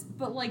sense,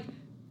 but, like,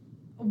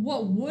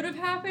 what would have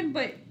happened,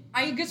 but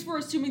I guess we're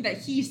assuming that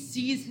he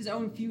sees his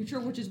own future,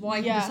 which is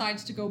why he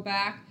decides to go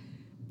back.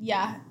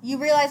 Yeah, you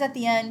realize at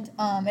the end,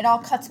 it all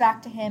cuts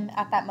back to him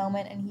at that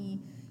moment, and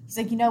he's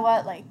like, you know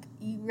what, like,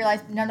 you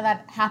realize none of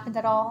that happened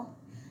at all,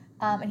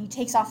 and he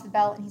takes off the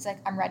belt, and he's like,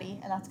 I'm ready,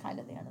 and that's kind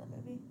of the end of the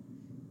movie.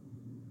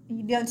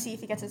 You don't see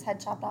if he gets his head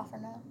chopped off or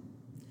not.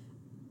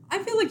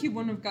 I feel like he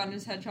wouldn't have gotten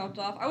his head chopped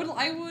off. I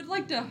would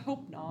like to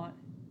hope not.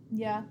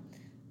 Yeah.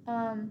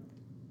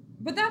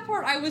 But that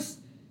part,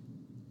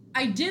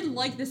 I did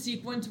like the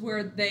sequence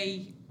where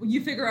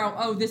you figure out,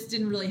 oh, this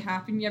didn't really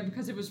happen yet,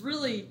 because it was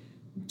really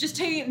just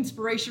taking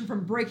inspiration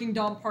from Breaking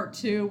Dawn Part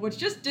 2, which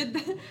just did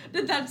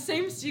that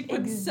same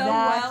sequence so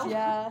well.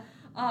 Yeah.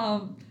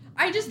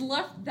 I just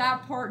left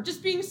that part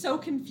just being so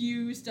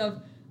confused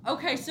of,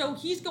 okay, so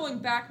he's going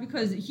back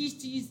because he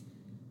sees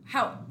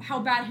how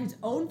bad his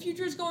own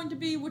future is going to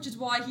be, which is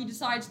why he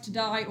decides to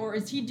die, or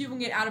is he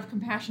doing it out of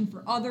compassion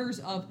for others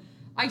of,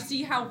 I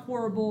see how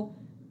horrible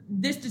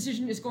this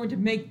decision is going to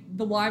make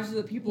the lives of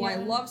the people I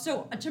love.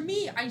 So to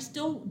me, I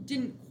still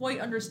didn't quite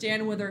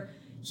understand whether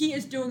he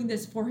is doing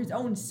this for his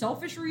own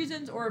selfish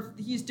reasons or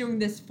if he's doing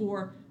this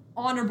for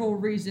honorable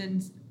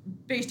reasons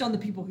based on the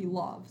people he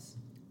loves.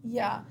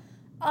 Yeah.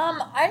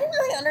 I didn't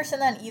really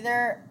understand that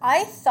either.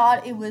 I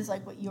thought it was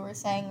like what you were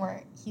saying,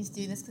 where he's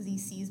doing this because he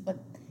sees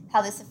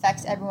how this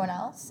affects everyone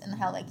else, and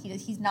how, like,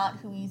 he's not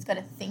who he's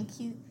gonna think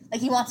he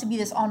wants to be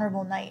this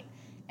honorable knight,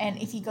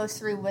 and if he goes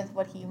through with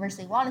what he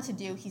originally wanted to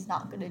do, he's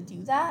not gonna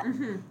do that.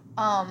 Mm-hmm.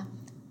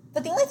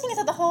 But the only thing is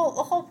that the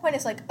whole point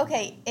is, like,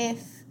 okay,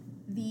 if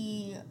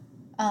the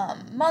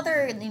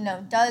mother,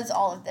 does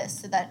all of this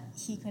so that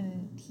he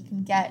can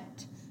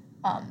get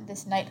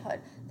this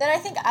knighthood, then I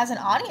think as an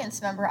audience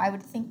member, I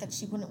would think that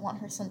she wouldn't want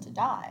her son to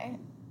die.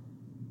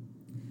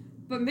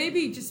 But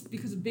maybe just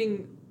because of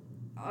being,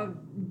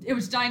 it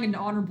was dying an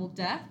honorable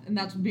death, and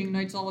that's what being a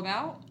knight's all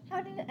about.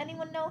 How did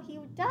anyone know he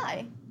would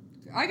die?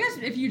 I guess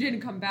if you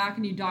didn't come back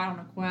and you died on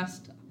a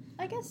quest.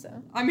 I guess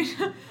so. I mean,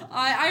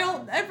 I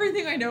don't,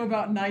 everything I know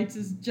about knights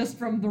is just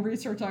from the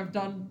research I've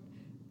done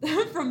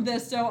from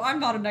this, so I'm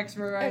not an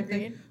expert or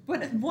anything. Agreed.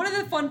 But one of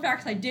the fun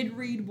facts I did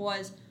read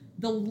was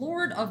the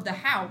lord of the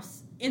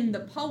house in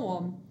the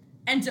poem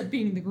ends up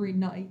being the Green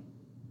Knight.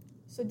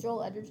 So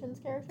Joel Edgerton's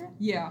character?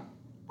 Yeah.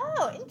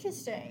 Oh,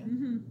 interesting.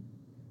 Mm-hmm.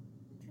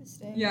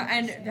 Interesting. Yeah,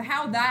 and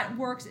how that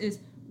works is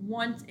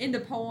once in the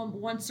poem,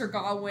 once Sir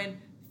Gawain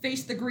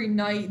faced the Green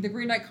Knight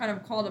kind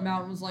of called him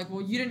out and was like,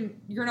 well,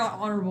 you're not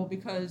honorable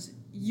because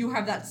you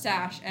have that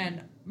sash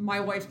and my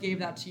wife gave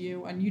that to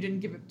you and you didn't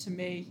give it to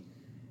me.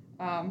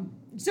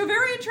 So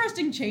very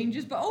interesting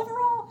changes, but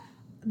overall,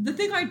 the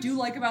thing I do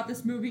like about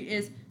this movie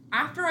is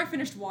after I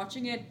finished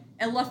watching it,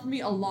 it left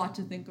me a lot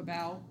to think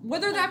about.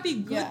 Whether that be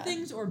good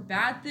things or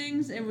bad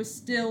things, it was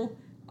still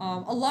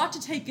a lot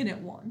to take in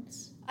at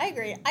once. I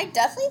agree. I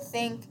definitely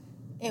think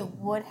it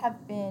would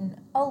have been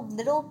a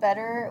little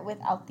better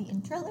without the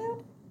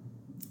interlude.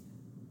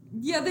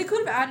 Yeah, they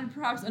could have added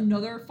perhaps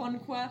another fun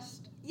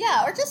quest.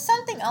 Yeah, or just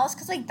something else,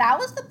 because, like, that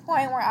was the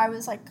point where I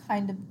was, like,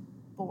 kind of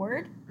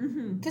bored.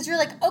 Because you're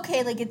like,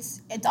 okay, like,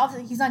 it's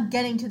obviously he's not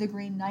getting to the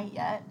Green Knight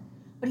yet,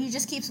 but he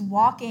just keeps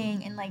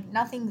walking and, like,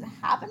 nothing's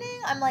happening.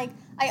 I'm like,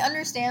 I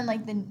understand,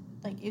 like,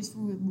 it's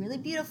really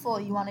beautiful.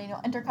 You want to,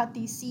 intercut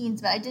these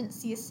scenes, but I didn't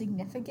see a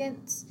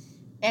significance,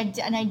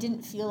 and I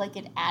didn't feel like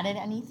it added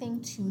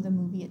anything to the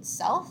movie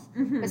itself,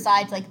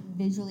 besides, like,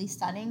 visually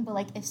stunning. But,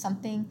 like, if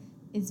something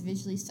is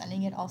visually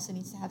stunning, it also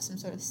needs to have some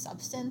sort of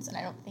substance, and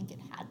I don't think it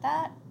had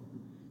that.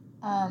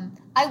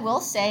 I will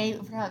say,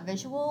 for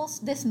visuals,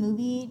 this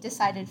movie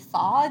decided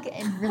fog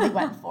and really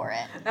went for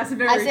it. That's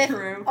very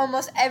true.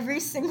 Almost every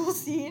single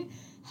scene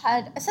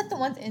had, except the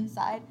ones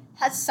inside,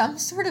 had some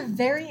sort of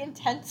very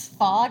intense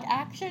fog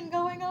action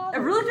going on. It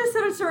really just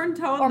set a certain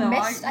tone, or though.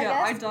 Mist, I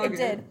guess. I dug it.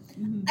 Did.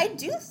 I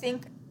do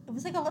think it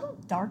was, like, a little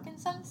dark in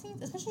some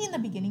scenes, especially in the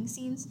beginning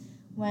scenes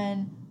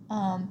when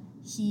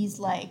he's,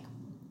 like,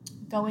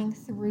 going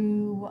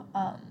through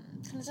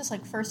kind of just,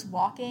 like, first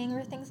walking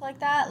or things like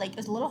that. Like, it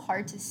was a little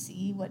hard to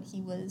see what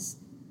he was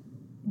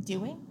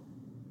doing.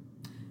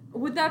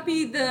 Would that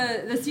be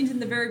the scenes in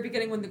the very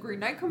beginning when the Green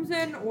Knight comes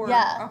in, or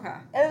yeah? Okay.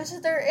 It was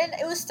just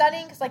it was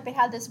stunning because, like, they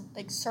had this,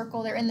 like,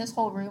 circle. They're in this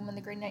whole room when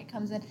the Green Knight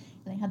comes in, and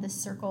they had this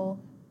circle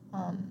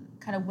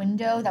kind of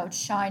window that would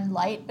shine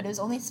light, but it was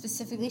only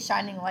specifically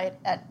shining light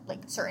at,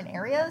 like, certain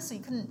areas, so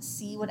you couldn't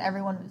see what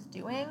everyone was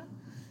doing.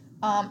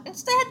 And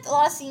so they had a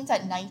lot of scenes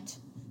at night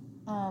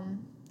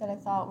that I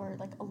thought were,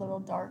 like, a little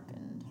dark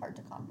and hard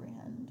to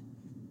comprehend.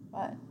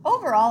 But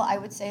overall, I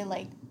would say,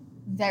 like,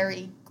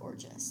 very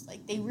gorgeous.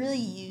 Like, they really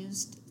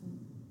used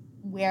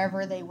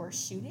wherever they were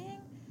shooting,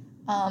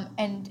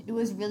 and it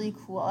was really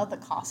cool. I love the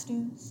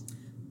costumes.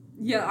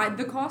 Yeah,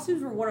 the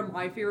costumes were one of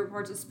my favorite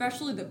parts,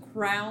 especially the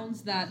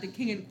crowns that the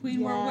king and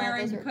queen were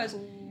wearing, because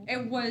cool.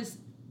 It was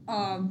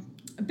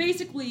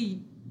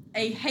basically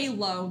a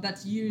halo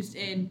that's used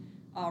in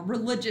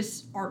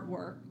religious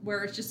artwork,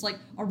 where it's just like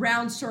a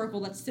round circle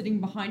that's sitting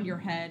behind your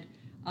head.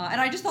 And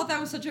I just thought that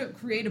was such a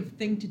creative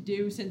thing to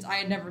do, since I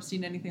had never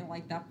seen anything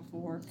like that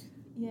before.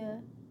 Yeah.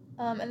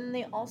 And then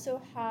they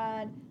also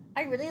had,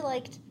 I really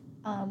liked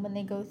when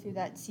they go through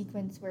that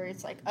sequence where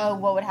it's like, oh,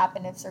 what would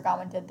happen if Sir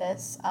Gawain did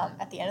this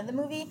at the end of the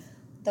movie?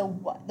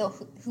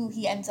 Who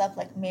he ends up,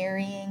 like,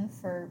 marrying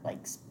for,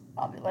 like,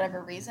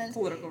 whatever reasons.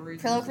 Political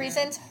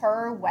reasons.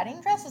 Her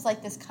wedding dress was,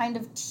 like, this kind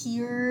of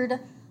tiered,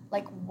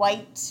 like,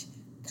 white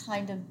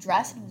kind of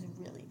dress, and it was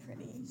really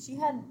pretty. She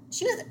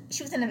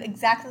was in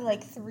exactly,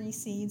 like, 3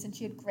 scenes, and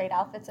she had great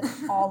outfits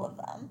in all of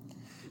them.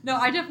 No,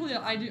 I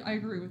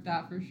agree with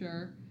that for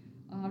sure.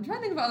 I'm trying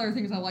to think of other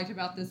things I liked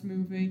about this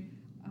movie.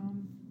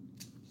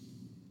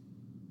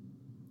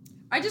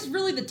 I just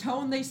really, the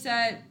tone they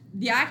set,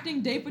 the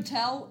acting, Dev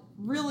Patel,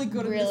 really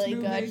good in this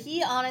movie. Really good.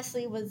 He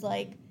honestly was,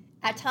 like,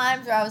 at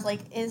times where I was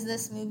like, is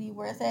this movie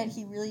worth it?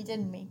 He really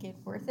did make it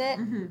worth it.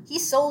 He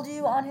sold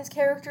you on his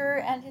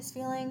character and his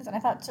feelings, and I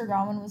thought Sir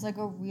Gawain was, like,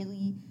 a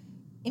really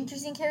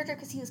interesting character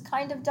because he was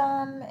kind of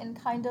dumb and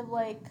kind of,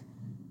 like,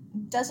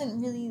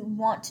 doesn't really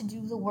want to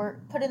do the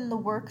work, put in the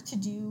work to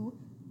do,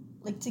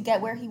 like, to get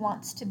where he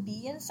wants to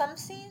be in some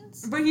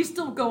scenes. But he's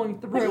still going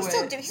through He's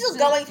still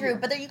going through,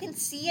 but there you can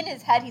see in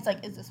his head, he's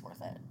like, is this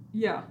worth it?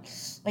 Yeah.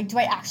 Like, do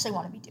I actually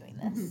want to be doing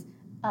this?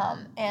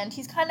 And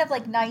he's kind of,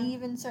 like,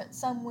 naive in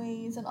some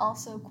ways and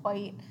also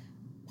quite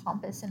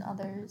pompous in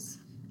others.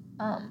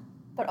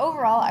 But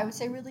overall, I would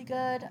say really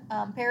good.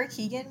 Barry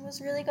Keoghan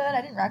was really good.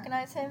 I didn't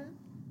recognize him.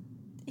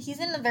 He's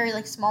in a very,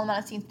 like, small amount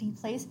of scenes, but he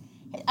plays...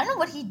 I don't know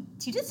what he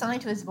did something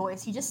to his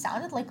voice. He just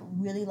sounded, like,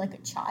 really like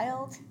a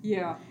child.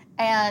 Yeah.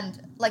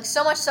 And, like,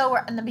 so much so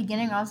where in the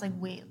beginning I was like,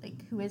 wait,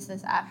 like, who is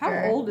this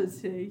actor? How old is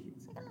he?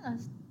 He's like, I don't know,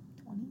 20s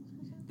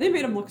or something. They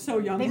made him look so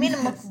young. They made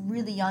him look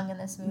really young in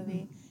this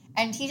movie.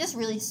 And he just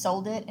really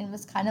sold it and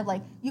was kind of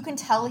like, you can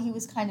tell he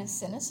was kind of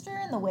sinister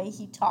in the way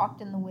he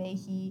talked and the way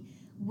he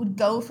would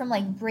go from,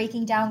 like,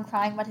 breaking down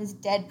crying about his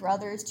dead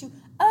brothers to,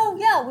 oh,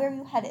 yeah, where are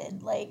you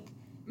headed? Like,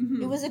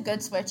 it was a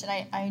good switch, and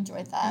I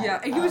enjoyed that.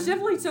 Yeah, he was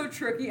definitely so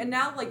tricky, and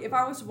now, like, if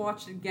I was to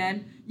watch it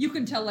again, you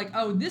can tell, like,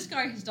 oh, this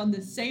guy has done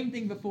the same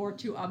thing before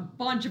to a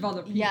bunch of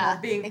other people. Yeah,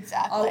 being,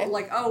 exactly.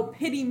 Like, oh,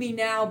 pity me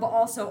now, but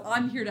also,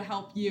 I'm here to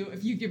help you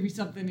if you give me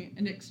something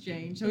in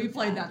exchange. So he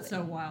played that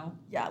so well.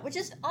 Yeah, which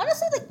is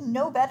honestly, like,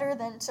 no better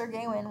than Sir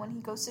Gawain when he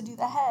goes to do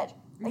the head.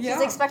 Like,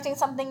 he's expecting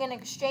something in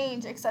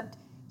exchange, except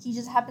he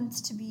just happens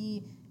to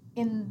be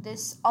in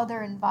this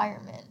other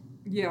environment.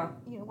 Yeah.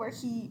 You know, where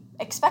he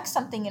expects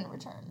something in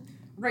return.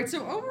 Right,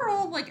 so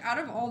overall, like, out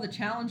of all the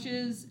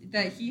challenges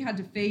that he had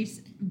to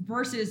face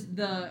versus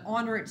the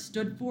honor it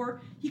stood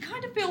for, he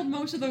kind of failed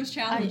most of those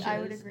challenges. I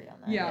would agree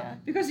on that. Yeah,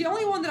 because the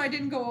only one that I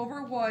didn't go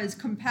over was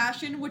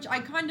compassion, which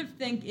I kind of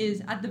think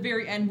is at the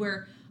very end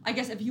where, I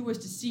guess if he was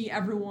to see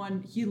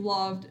everyone he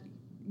loved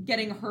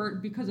getting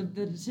hurt because of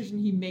the decision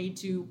he made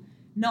to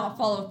not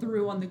follow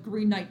through on the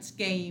Green Knight's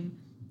game,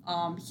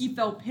 he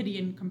felt pity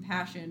and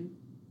compassion,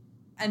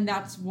 and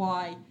that's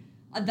why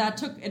that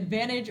took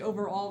advantage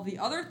over all the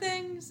other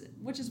things,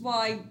 which is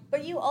why...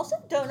 But you also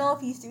don't know if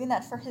he's doing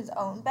that for his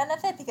own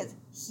benefit because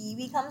he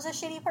becomes a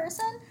shitty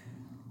person.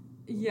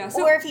 Yeah.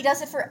 Or if he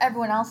does it for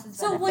everyone else's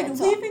benefit. So, like,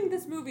 leaving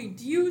this movie,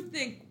 do you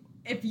think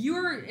if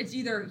it's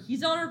either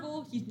he's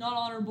honorable, he's not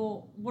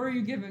honorable, what are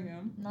you giving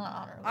him? Not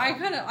honorable.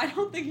 I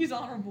don't think he's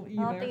honorable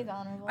either. I don't think he's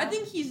honorable. I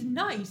think he's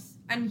nice,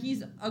 and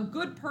he's a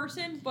good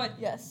person, but...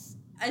 Yes.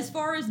 As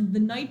far as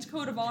the Knight's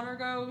Code of Honor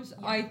goes,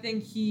 yeah. I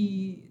think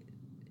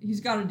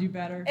he's got to do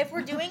better. If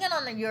we're doing it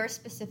on your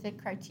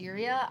specific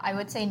criteria, I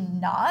would say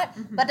not,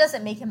 but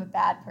doesn't make him a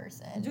bad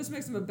person. It just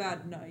makes him a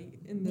bad knight.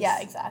 In this,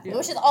 yeah, exactly. Yeah.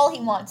 Which is all he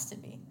wants to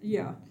be.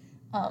 Yeah.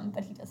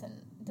 But he doesn't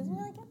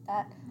really get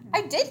that.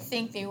 I did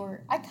think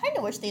I kind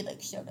of wish they,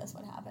 like, showed us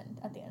what happened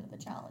at the end of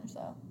the challenge,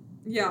 though.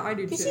 Yeah, I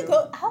do, too.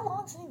 Because how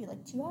long is the movie?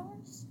 Like, 2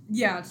 hours?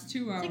 Yeah, it's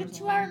 2 hours. It's like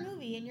a 2-hour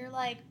movie, and you're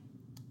like,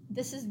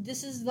 this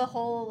is the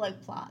whole,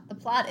 like, plot. The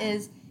plot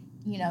is,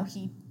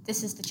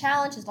 this is the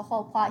challenge, is the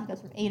whole plot. He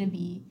goes from A to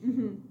B.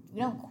 Mm-hmm.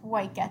 We don't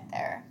quite get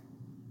there.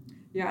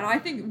 Yeah, and I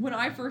think when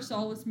I first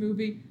saw this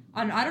movie,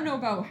 and I don't know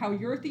about how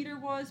your theater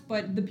was,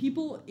 but the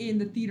people in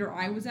the theater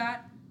I was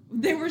at,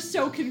 they were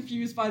so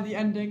confused by the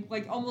ending,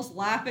 like almost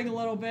laughing a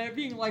little bit,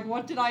 being like,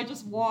 "What did I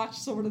just watch?"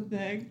 sort of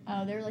thing.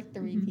 Oh, there were like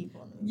 3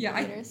 people in the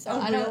theater,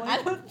 so really?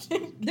 I don't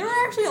think there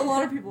were actually a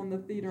lot of people in the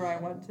theater I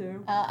went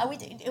to.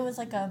 It was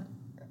like a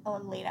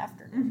late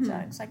afternoon,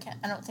 so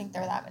I don't think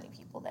there were that many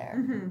people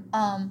there.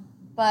 Mm-hmm.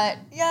 But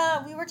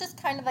yeah, we were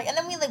just kind of like, and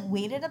then we like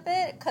waited a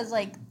bit because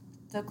like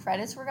the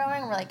credits were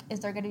going. We're like,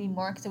 is there going to be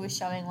more? Because it was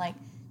showing like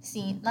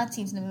not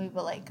scenes in the movie,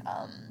 but like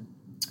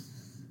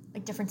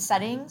different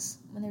settings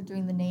when they're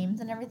doing the names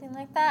and everything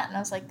like that. And I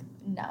was like,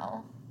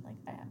 no, like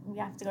we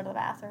have to go to the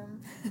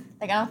bathroom.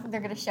 Like I don't think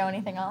they're going to show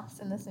anything else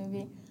in this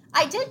movie.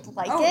 I did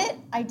like it.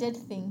 I did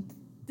think.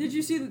 Did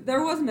you see that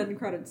there was an end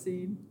credit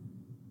scene?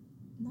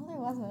 No, there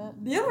wasn't.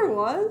 Yeah, there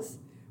was.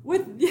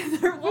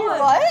 There was.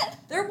 What?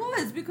 There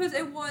was, because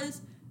it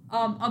was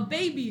a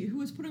baby who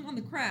was putting on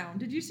the crown.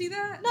 Did you see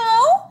that?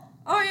 No.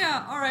 Oh,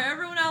 yeah. All right,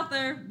 everyone out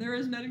there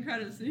is an end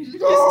credit scene. Just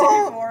stay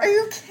for it. Are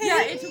you kidding?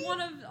 Yeah, it's one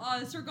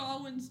of Sir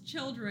Gawain's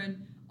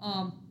children,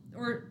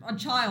 or a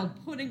child,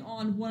 putting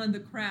on one of the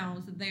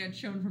crowns that they had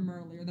shown from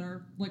earlier.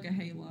 They're like a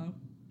halo.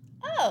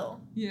 Oh.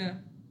 Yeah.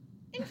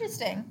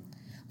 Interesting.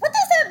 What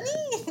does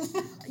that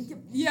mean?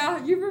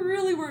 Yeah, you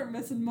really weren't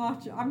missing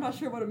much. I'm not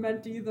sure what it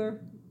meant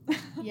either.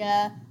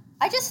 Yeah.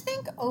 I just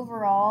think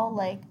overall,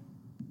 like,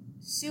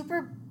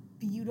 super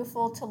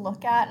beautiful to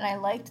look at, and I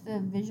liked the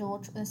the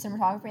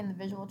cinematography and the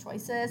visual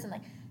choices, and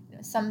like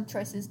some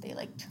choices they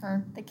like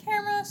turned the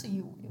camera so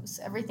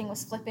everything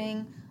was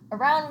flipping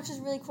around, which is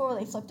really cool.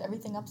 They flipped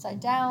everything upside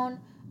down.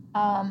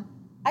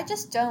 I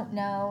just don't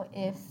know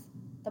if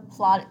the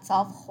plot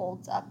itself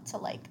holds up to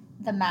like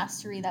the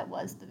mastery that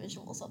was the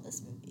visuals of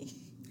this movie.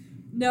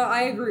 No,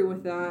 I agree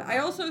with that. I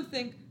also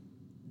think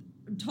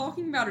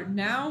talking about it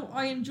now,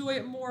 I enjoy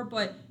it more,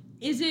 but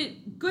is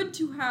it good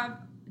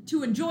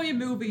to enjoy a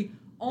movie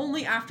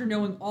only after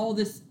knowing all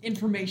this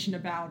information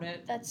about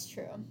it? That's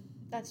true.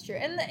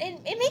 And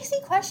it makes me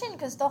question,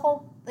 because the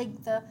whole,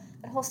 like, that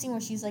whole scene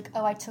where she's like,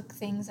 oh, I took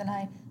things and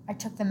I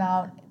took them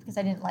out because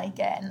I didn't like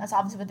it, and that's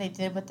obviously what they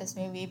did with this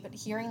movie, but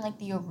hearing, like,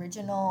 the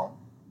original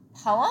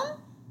poem,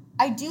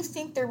 I do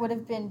think it would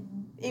have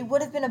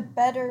been a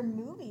better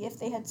movie if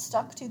they had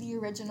stuck to the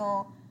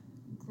original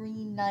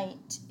Green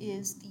Knight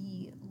is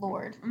the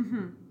Lord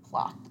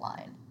plot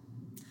line.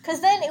 Because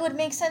then it would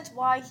make sense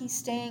why he's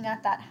staying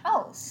at that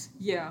house.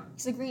 Yeah.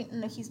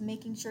 He's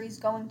making sure he's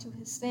going to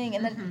his thing.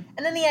 And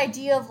then the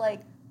idea of,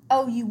 like,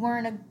 oh,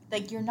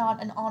 you're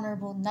not an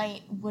honorable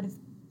knight would have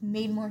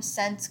made more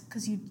sense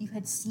because you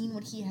had seen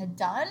what he had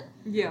done.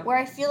 Yeah. Where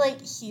I feel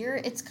like here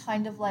it's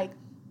kind of like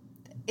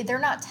they're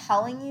not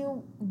telling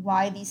you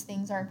why these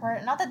things are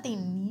important. Not that they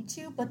need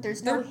to, but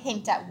there's no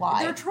hint at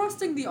why. They're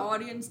trusting the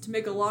audience to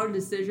make a lot of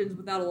decisions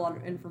without a lot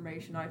of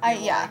information, I feel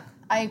like. Yeah,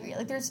 I agree.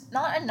 Like, there's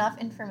not enough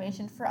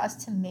information for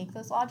us to make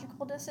those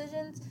logical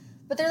decisions.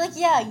 But they're like,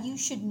 yeah, you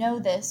should know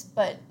this,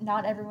 but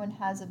not everyone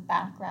has a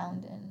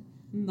background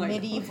in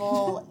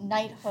medieval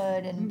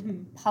knighthood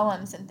and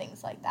poems and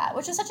things like that,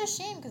 which is such a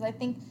shame, because I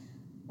think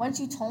once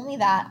you told me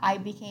that,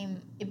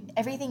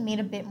 everything made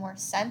a bit more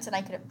sense and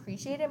I could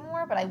appreciate it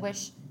more, but I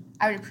wish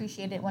I would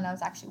appreciate it when I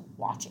was actually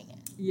watching it.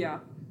 Yeah.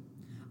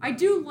 I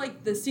do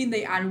like the scene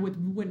they added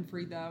with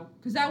Winfrey, though,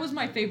 because that was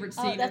my favorite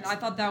scene, and I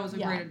thought that was a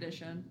great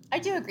addition. I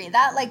do agree.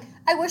 That, like,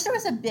 I wish there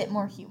was a bit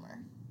more humor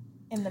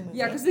in the movie.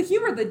 Yeah, because the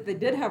humor that they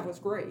did have was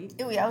great.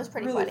 Oh, yeah, it was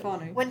pretty really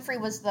funny. Winfrey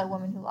was the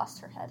woman who lost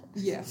her head.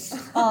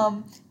 Yes.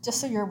 Just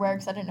so you're aware,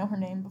 because I didn't know her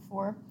name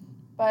before.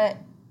 But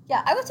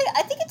yeah, I would say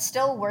I think it's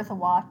still worth a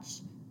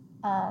watch.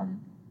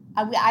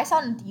 I saw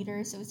it in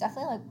theaters, so it was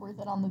definitely like worth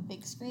it on the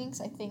big screen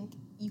because I think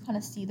you kind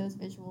of see those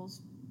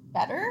visuals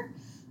better.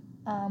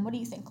 What do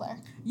you think, Claire?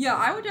 Yeah,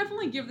 I would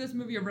definitely give this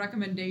movie a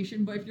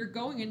recommendation, but if you're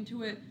going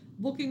into it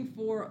looking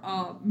for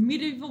a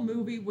medieval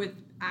movie with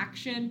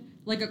action,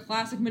 like a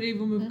classic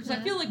medieval movie, because I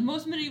feel like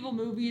most medieval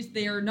movies,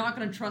 they are not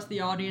going to trust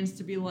the audience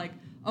to be like,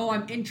 oh,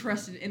 I'm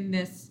interested in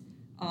this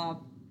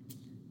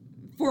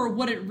for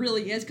what it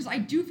really is, because I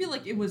do feel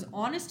like it was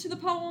honest to the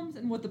poems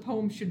and what the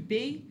poems should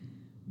be,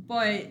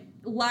 but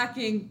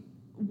lacking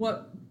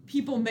what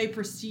people may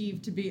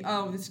perceive to be,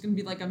 oh, this is going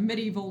to be like a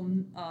medieval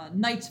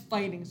knights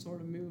fighting sort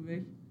of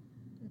movie.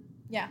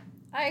 Yeah,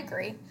 I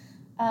agree.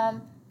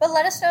 But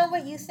let us know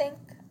what you think.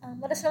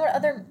 Let us know what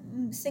other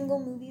single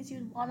movies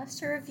you'd want us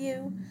to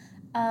review.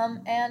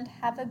 And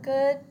have a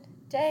good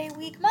day,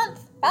 week,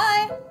 month.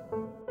 Bye!